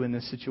I do in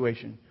this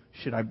situation?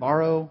 Should I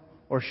borrow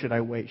or should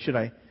I wait?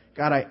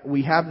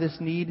 We have this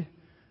need.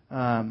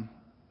 We're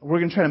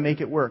going to try to make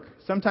it work.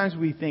 Sometimes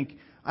we think,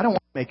 I don't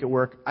want make it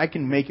work. I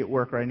can make it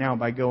work right now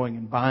by going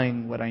and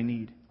buying what I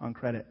need on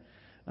credit.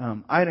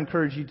 I'd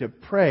encourage you to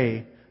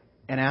pray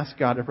and ask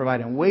God to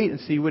provide and wait and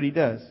see what He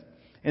does.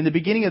 In the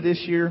beginning of this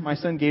year, my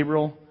son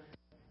Gabriel,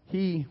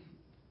 we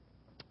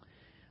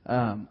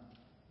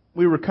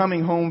were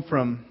coming home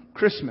from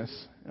Christmas,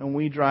 and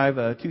we drive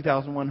a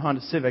 2001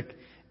 Honda Civic,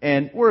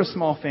 and we're a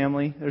small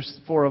family. There's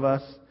 4 of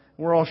us.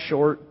 We're all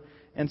short,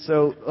 and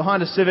so the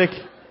Honda Civic,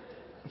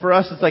 for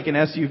us, it's like an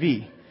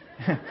SUV.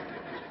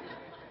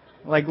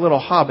 Like little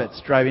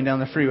hobbits driving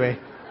down the freeway.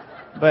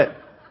 But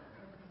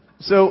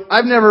so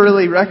I've never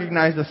really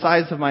recognized the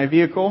size of my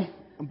vehicle,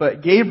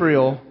 but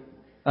Gabriel,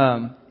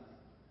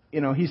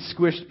 he's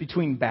squished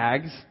between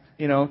bags,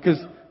 because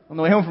on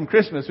the way home from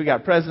Christmas, we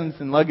got presents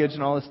and luggage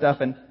and all this stuff.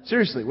 And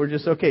seriously, we're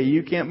just, okay,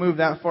 you can't move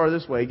that far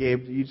this way,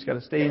 Gabe. You just got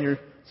to stay in your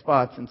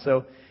spots. And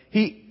so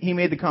he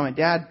made the comment,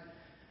 Dad,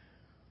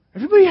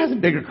 everybody has a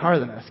bigger car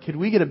than us. Could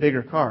we get a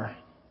bigger car?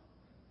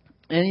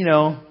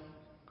 And,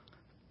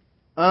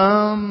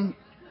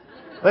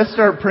 let's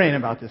start praying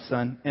about this,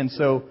 son. And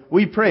so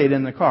we prayed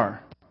in the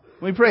car.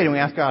 We prayed and we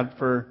asked God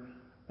for,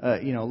 a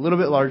little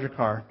bit larger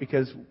car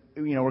because,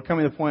 we're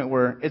coming to the point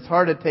where it's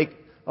hard to take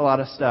a lot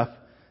of stuff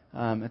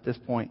at this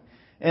point.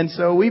 And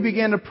so we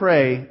began to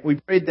pray. We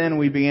prayed then,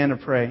 we began to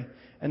pray.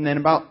 And then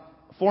about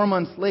 4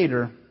 months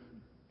later,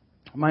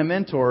 my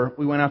mentor,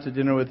 we went out to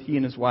dinner with he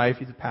and his wife.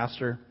 He's a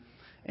pastor.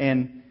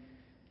 And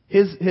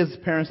his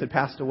parents had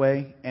passed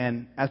away,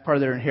 and as part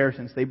of their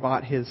inheritance, they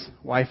bought his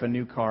wife a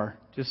new car.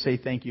 Just say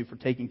thank you for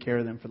taking care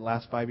of them for the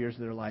last 5 years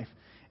of their life.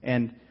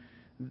 And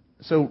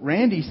so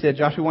Randy said,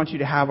 Josh, we want you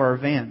to have our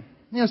van.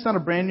 It's not a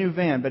brand new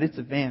van, but it's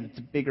a van. It's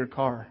a bigger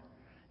car.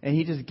 And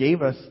he just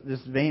gave us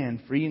this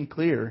van free and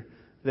clear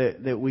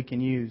that we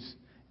can use.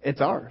 It's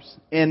ours.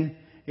 And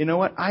you know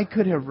what? I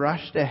could have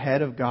rushed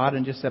ahead of God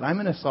and just said, I'm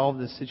going to solve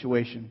this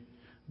situation.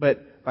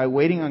 But by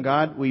waiting on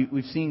God,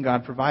 we've seen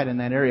God provide in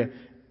that area.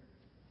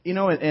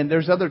 And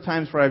there's other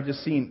times where I've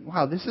just seen,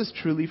 wow, this is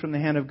truly from the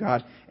hand of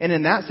God. And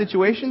in that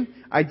situation,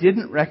 I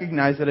didn't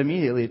recognize it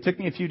immediately. It took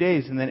me a few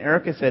days. And then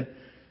Erica said,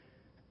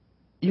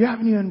 you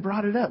haven't even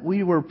brought it up.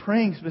 We were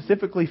praying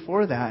specifically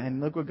for that. And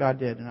look what God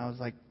did. And I was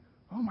like,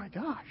 oh my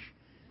gosh.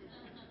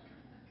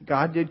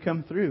 God did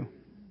come through.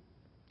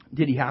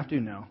 Did He have to?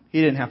 No.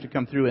 He didn't have to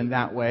come through in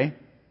that way.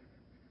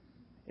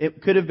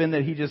 It could have been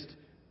that He just,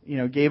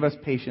 gave us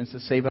patience to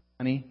save us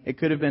money. It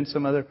could have been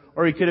some other,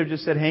 or He could have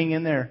just said, hang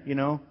in there,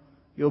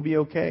 you'll be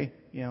okay.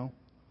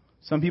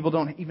 Some people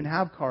don't even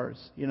have cars.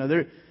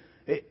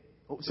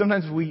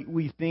 Sometimes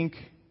we think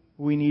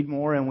we need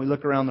more, and we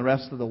look around the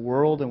rest of the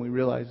world and we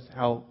realize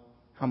how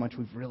much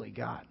we've really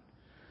got.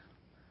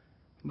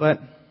 But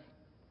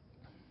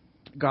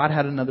God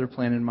had another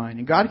plan in mind,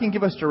 and God can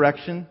give us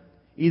direction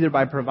either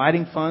by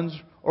providing funds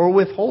or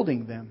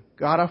withholding them.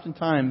 God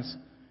oftentimes,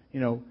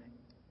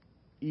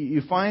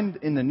 you find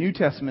in the New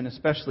Testament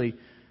especially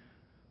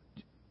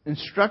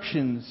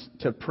instructions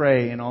to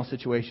pray in all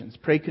situations.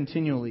 Pray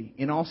continually.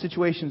 In all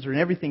situations or in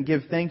everything,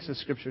 give thanks, as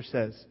Scripture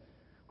says.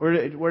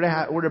 We're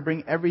to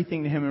bring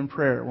everything to Him in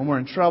prayer. When we're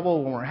in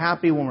trouble, when we're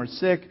happy, when we're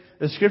sick,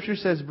 the Scripture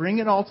says bring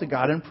it all to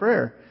God in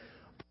prayer.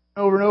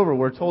 Over and over,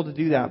 we're told to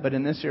do that. But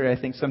in this area, I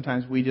think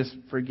sometimes we just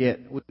forget.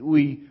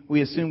 We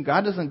assume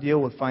God doesn't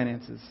deal with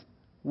finances.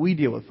 We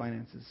deal with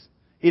finances.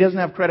 He doesn't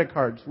have credit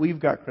cards. We've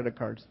got credit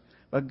cards.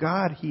 But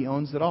God, He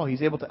owns it all.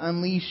 He's able to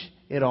unleash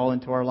it all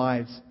into our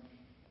lives.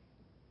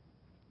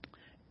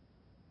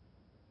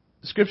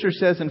 Scripture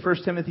says in 1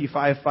 Timothy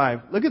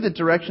 5:5, look at the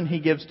direction He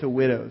gives to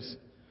widows.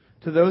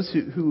 To those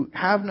who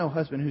have no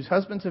husband, whose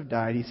husbands have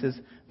died, He says,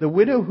 the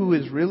widow who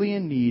is really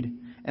in need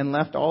and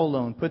left all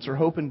alone puts her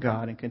hope in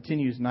God and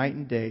continues night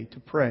and day to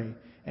pray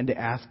and to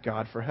ask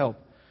God for help.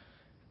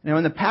 Now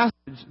in the passage,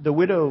 the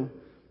widow,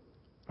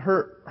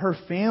 her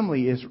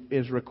family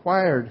is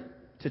required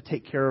to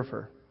take care of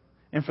her.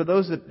 And for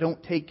those that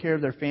don't take care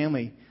of their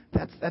family,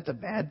 that's a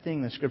bad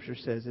thing, the Scripture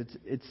says.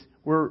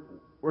 We're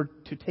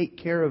to take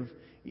care of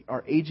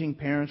our aging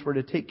parents. We're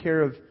to take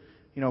care of,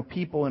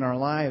 people in our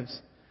lives.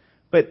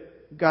 But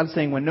God's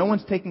saying when no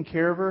one's taking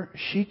care of her,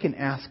 she can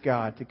ask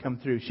God to come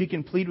through. She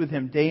can plead with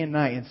Him day and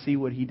night and see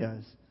what He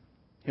does.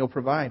 He'll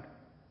provide.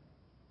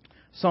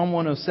 Psalm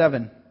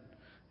 107.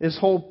 This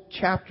whole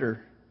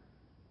chapter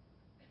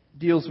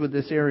deals with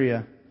this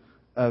area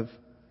of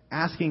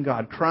asking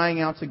God, crying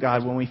out to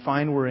God when we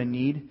find we're in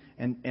need,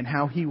 and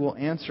how He will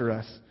answer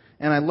us.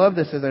 And I love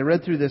this as I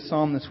read through this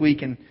psalm this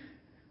week and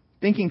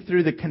thinking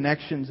through the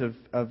connections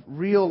of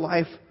real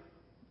life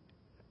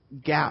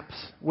gaps,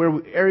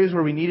 areas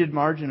where we needed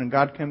margin and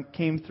God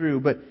came through.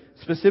 But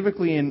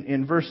specifically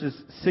in verses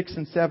 6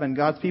 and 7,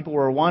 God's people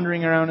were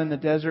wandering around in the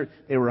desert.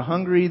 They were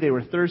hungry, they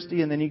were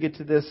thirsty, and then you get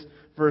to this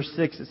verse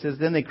 6. It says,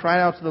 then they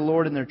cried out to the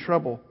Lord in their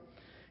trouble,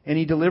 and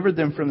He delivered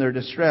them from their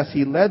distress.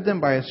 He led them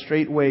by a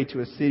straight way to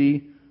a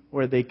city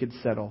where they could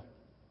settle.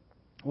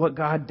 What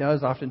God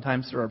does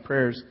oftentimes through our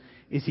prayers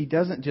is He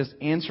doesn't just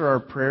answer our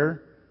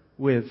prayer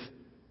with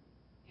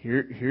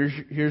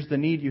Here's the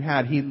need you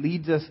had. He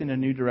leads us in a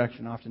new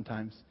direction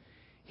oftentimes.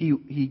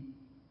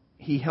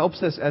 He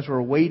helps us as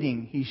we're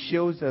waiting. He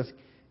shows us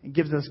It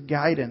gives us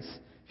guidance.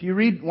 If you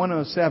read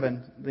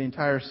 107, the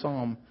entire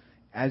psalm,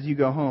 as you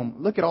go home,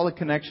 look at all the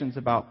connections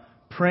about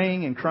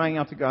praying and crying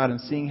out to God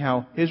and seeing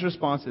how His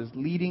response is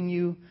leading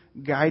you,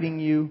 guiding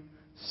you,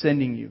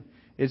 sending you.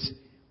 It's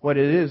what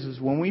it is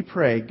when we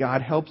pray,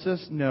 God helps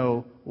us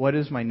know what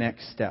is my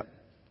next step.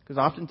 Because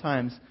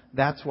oftentimes,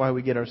 that's why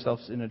we get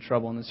ourselves into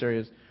trouble in this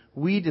area.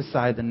 We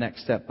decide the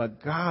next step,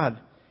 but God,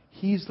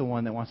 He's the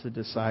one that wants to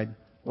decide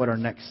what our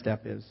next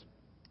step is.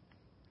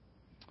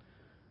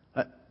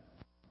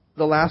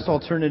 The last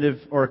alternative,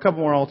 or a couple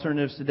more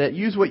alternatives to debt,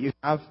 use what you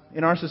have.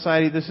 In our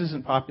society, this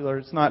isn't popular.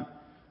 It's not,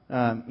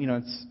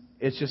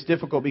 it's just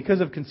difficult because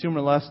of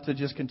consumer lust to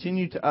just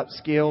continue to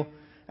upscale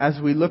as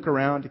we look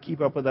around to keep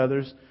up with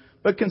others.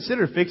 But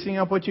consider fixing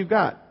up what you've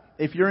got.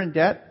 If you're in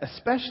debt,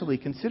 especially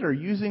consider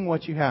using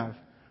what you have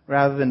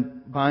rather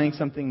than buying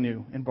something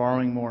new and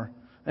borrowing more.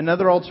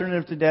 Another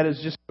alternative to debt is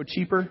just go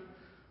cheaper.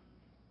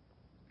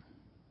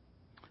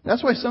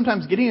 That's why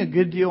sometimes getting a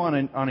good deal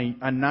on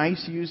a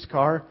nice used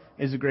car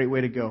is a great way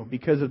to go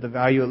because of the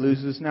value it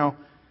loses. Now,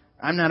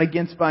 I'm not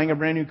against buying a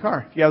brand new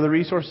car. If you have the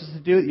resources to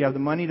do it, you have the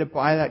money to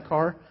buy that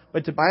car,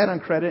 but to buy it on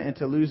credit and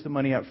to lose the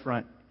money up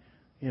front,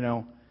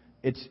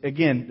 it's,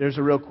 again, there's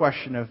a real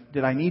question of,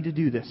 did I need to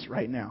do this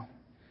right now?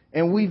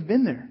 And we've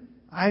been there.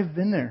 I've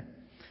been there.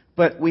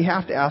 But we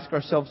have to ask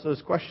ourselves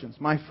those questions.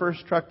 My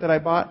first truck that I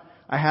bought,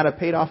 I had a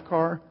paid off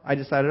car. I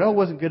decided, it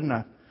wasn't good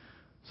enough.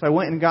 So I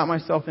went and got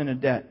myself into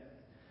debt.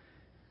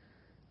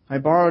 I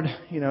borrowed,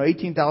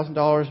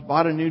 $18,000,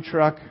 bought a new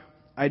truck.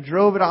 I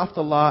drove it off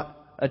the lot.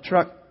 A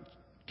truck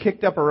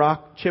kicked up a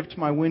rock, chipped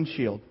my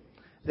windshield.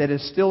 That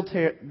is still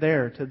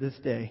there to this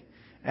day.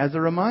 As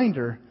a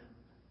reminder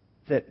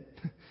that,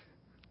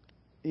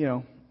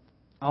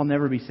 I'll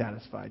never be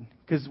satisfied.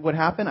 Because what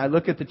happened, I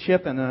look at the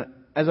chip and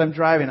as I'm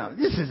driving,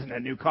 this isn't a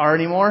new car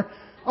anymore.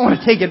 I want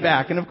to take it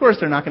back. And of course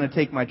they're not going to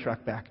take my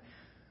truck back.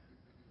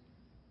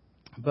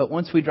 But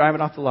once we drive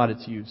it off the lot,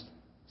 it's used.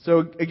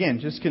 So again,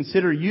 just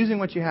consider using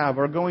what you have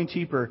or going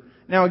cheaper.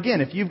 Now again,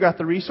 if you've got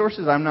the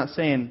resources, I'm not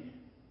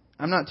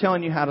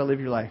telling you how to live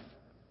your life.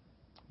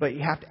 But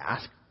you have to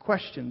ask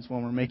questions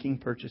when we're making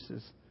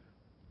purchases.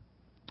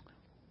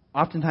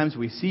 Oftentimes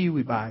we see,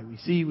 we buy. We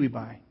see, we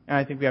buy. And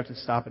I think we have to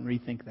stop and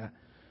rethink that.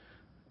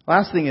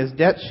 Last thing is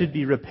debt should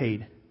be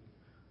repaid.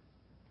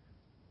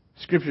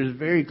 Scripture is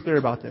very clear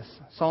about this.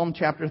 Psalm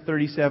chapter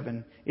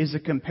 37 is a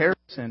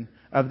comparison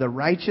of the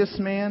righteous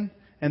man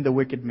and the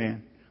wicked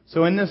man.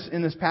 So in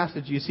this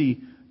passage you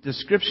see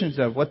descriptions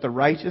of what the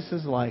righteous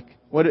is like.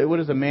 What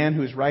is a man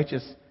who is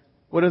righteous?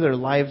 What are their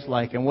lives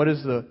like? And what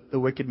is the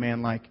wicked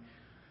man like?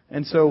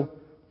 And so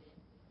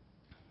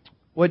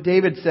what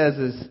David says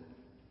is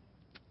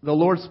the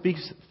Lord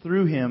speaks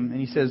through him and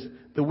He says,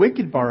 the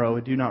wicked borrow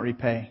and do not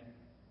repay,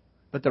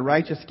 but the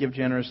righteous give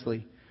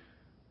generously.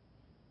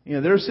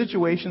 There are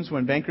situations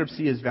when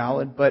bankruptcy is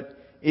valid, but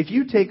if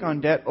you take on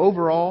debt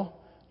overall,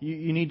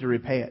 you need to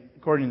repay it.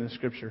 According to the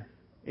Scripture,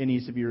 it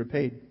needs to be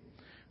repaid.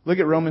 Look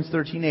at Romans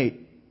 13:8.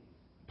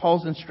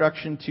 Paul's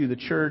instruction to the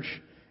church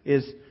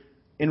is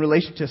in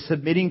relation to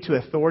submitting to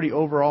authority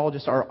overall,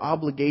 just our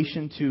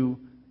obligation to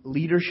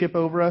leadership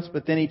over us.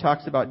 But then he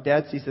talks about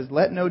debts. He says,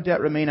 let no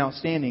debt remain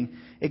outstanding,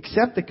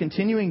 except the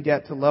continuing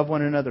debt to love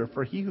one another.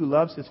 For he who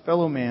loves his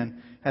fellow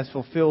man has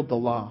fulfilled the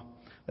law.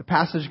 The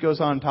passage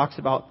goes on and talks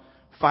about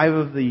 4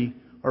 of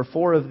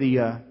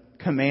the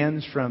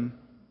commands from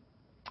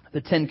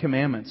the 10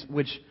 Commandments,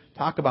 which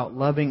talk about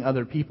loving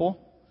other people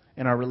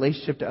and our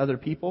relationship to other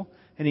people.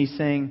 And he's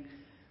saying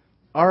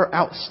our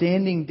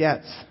outstanding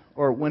debts,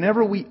 or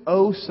whenever we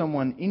owe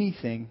someone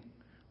anything,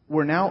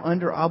 we're now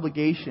under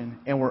obligation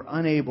and we're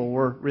unable,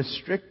 we're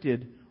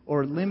restricted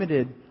or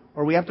limited,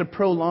 or we have to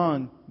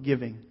prolong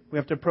giving. We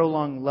have to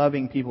prolong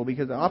loving people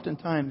because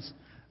oftentimes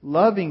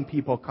loving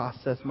people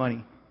costs us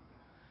money.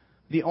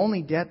 The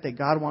only debt that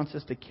God wants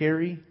us to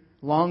carry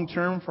long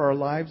term for our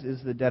lives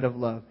is the debt of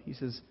love. He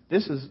says,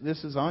 this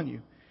is on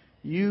you.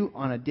 You,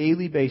 on a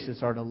daily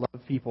basis, are to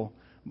love people.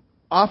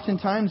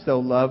 Oftentimes, though,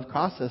 love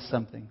costs us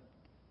something.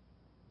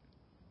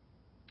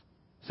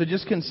 So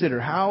just consider,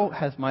 how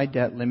has my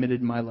debt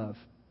limited my love?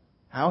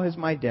 How has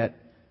my debt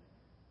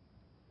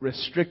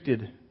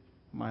restricted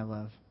my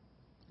love?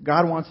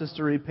 God wants us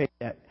to repay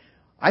debt.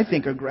 I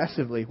think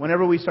aggressively.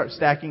 Whenever we start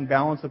stacking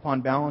balance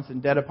upon balance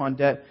and debt upon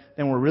debt,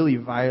 then we're really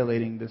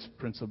violating this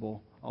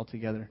principle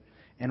altogether.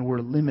 And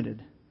we're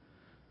limited.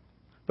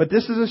 But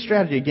this is a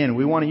strategy. Again,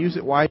 we want to use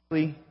it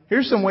wisely.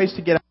 Here's some ways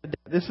to get out of debt.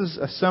 This is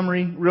a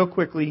summary, real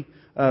quickly,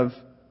 of...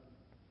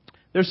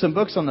 There's some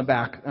books on the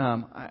back.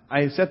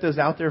 I set those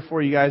out there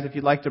for you guys if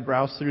you'd like to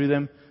browse through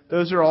them.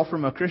 Those are all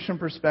from a Christian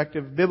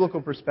perspective,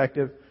 biblical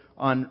perspective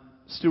on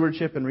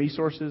stewardship and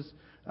resources.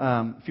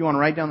 If you want to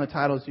write down the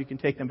titles, you can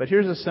take them. But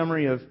here's a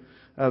summary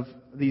of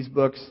these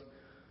books.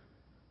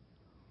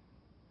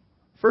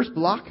 First,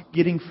 block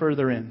getting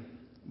further in.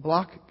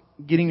 Block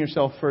getting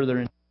yourself further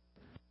in.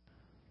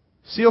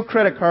 Seal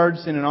credit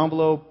cards in an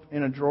envelope,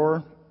 in a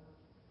drawer.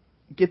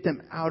 Get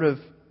them out of...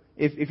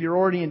 If you're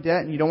already in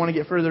debt and you don't want to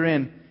get further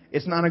in,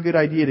 it's not a good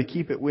idea to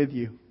keep it with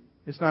you.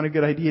 It's not a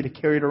good idea to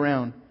carry it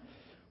around.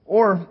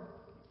 Or,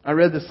 I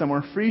read this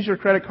somewhere, freeze your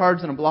credit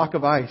cards in a block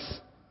of ice.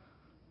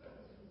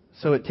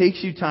 So it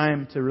takes you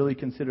time to really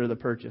consider the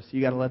purchase.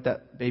 You got to let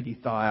that baby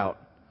thaw out.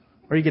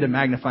 Or you get a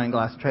magnifying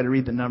glass and try to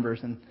read the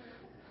numbers.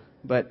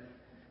 But,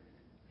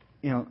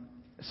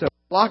 so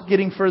block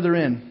getting further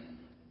in.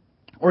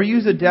 Or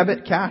use a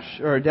debit cash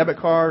or a debit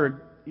card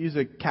or use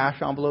a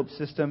cash envelope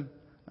system.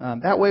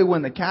 That way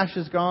when the cash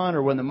is gone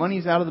or when the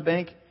money's out of the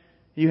bank,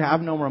 you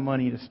have no more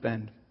money to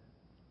spend.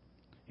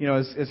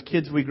 As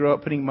kids, we grew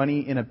up putting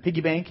money in a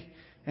piggy bank,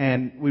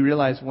 and we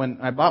realized when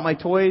I bought my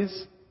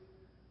toys,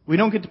 we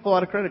don't get to pull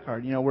out a credit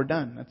card. We're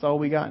done. That's all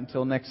we got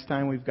until next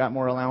time we've got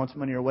more allowance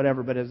money or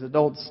whatever. But as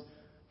adults,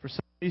 for some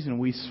reason,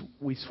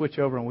 we switch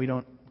over and we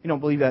don't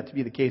believe that to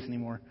be the case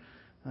anymore.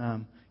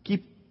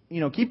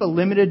 Keep a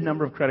limited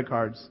number of credit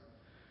cards.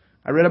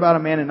 I read about a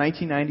man in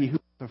 1990 who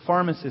was a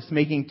pharmacist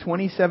making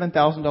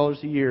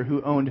 $27,000 a year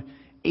who owned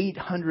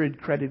 800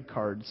 credit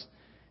cards.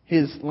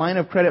 His line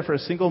of credit for a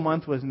single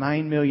month was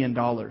 $9 million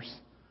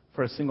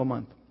for a single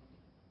month.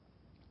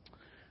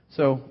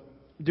 So,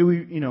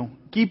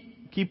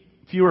 keep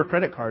fewer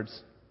credit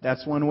cards.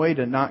 That's one way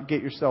to not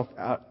get yourself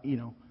out,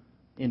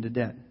 into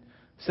debt.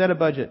 Set a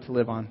budget to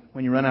live on.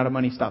 When you run out of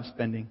money, stop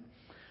spending.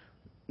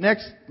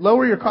 Next,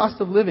 lower your cost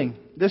of living.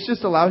 This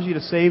just allows you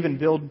to save and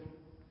build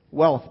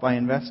wealth by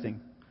investing.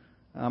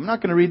 I'm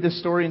not going to read this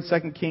story in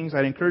 2 Kings.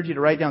 I'd encourage you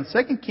to write down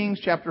 2 Kings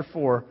chapter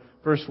 4,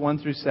 verse 1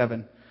 through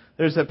 7.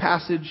 There's a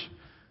passage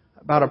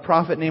about a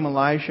prophet named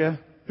Elijah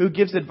who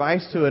gives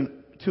advice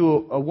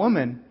to a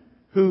woman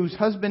whose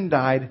husband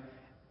died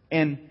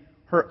and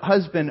her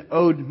husband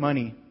owed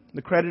money.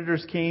 The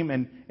creditors came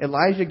and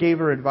Elijah gave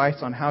her advice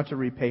on how to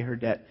repay her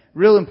debt.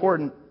 Real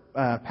important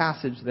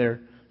passage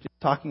there, just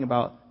talking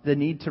about the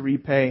need to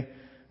repay.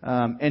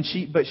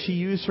 But she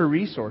used her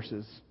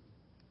resources.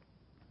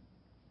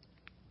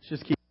 Let's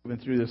just keep moving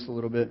through this a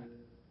little bit.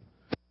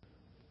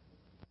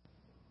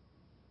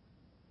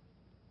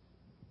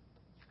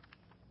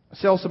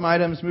 Sell some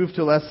items, move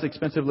to less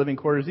expensive living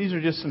quarters. These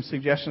are just some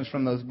suggestions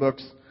from those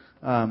books.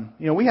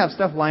 We have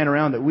stuff lying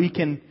around that we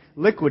can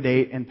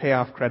liquidate and pay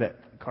off credit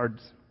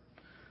cards.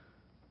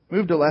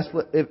 Move to less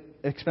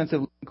expensive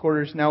living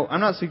quarters. Now,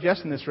 I'm not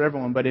suggesting this for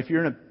everyone, but if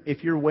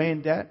you're way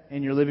in debt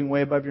and you're living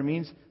way above your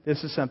means,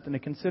 this is something to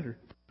consider.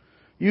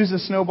 Use the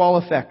snowball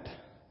effect.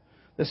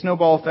 The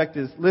snowball effect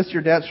is list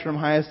your debts from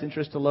highest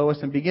interest to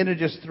lowest and begin to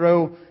just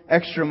throw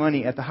extra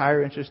money at the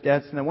higher interest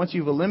debts. And then once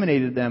you've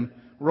eliminated them,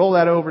 roll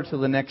that over to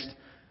the next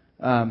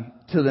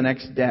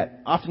debt.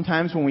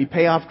 Oftentimes when we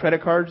pay off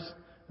credit cards,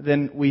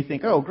 then we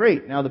think, oh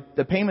great, now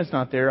the payment's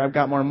not there, I've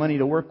got more money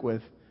to work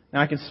with.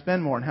 Now I can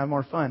spend more and have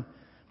more fun.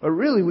 But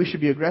really we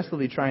should be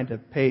aggressively trying to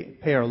pay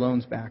our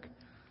loans back.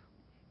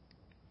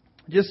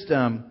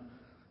 And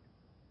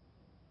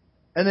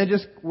then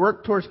just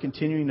work towards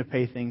continuing to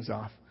pay things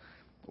off.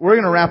 We're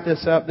going to wrap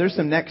this up. There's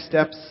some next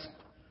steps.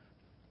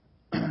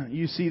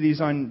 You see these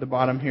on the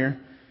bottom here.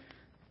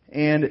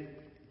 And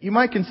you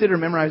might consider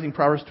memorizing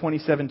Proverbs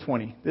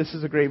 27:20. This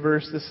is a great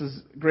verse. This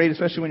is great,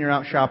 especially when you're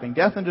out shopping.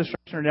 Death and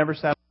destruction are never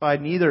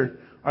satisfied, neither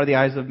are the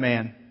eyes of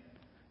man.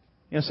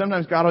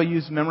 Sometimes God will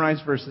use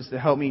memorized verses to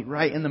help me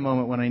right in the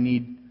moment when I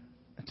need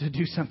to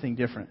do something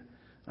different.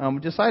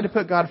 Decide to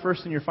put God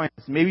first in your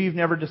finances. Maybe you've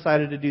never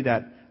decided to do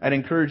that. I'd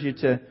encourage you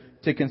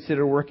to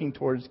consider working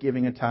towards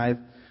giving a tithe.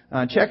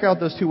 Check out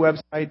those two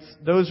websites.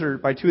 Those are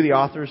by two of the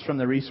authors from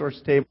the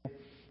resource table.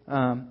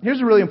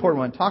 Here's a really important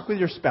one. Talk with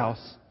your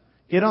spouse.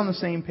 Get on the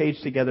same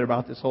page together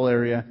about this whole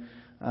area.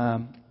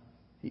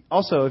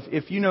 Also,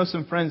 if you know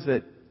some friends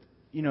that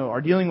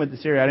are dealing with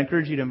this area, I'd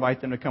encourage you to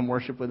invite them to come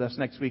worship with us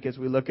next week as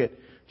we look at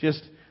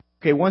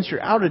once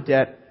you're out of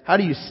debt, how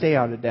do you stay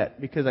out of debt?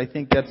 Because I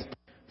think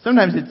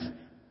sometimes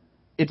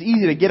it's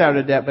easy to get out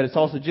of debt, but it's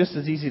also just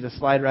as easy to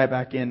slide right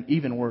back in,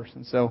 even worse.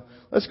 And so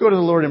let's go to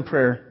the Lord in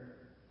prayer.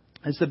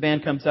 As the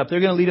band comes up, they're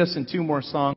going to lead us in two more songs.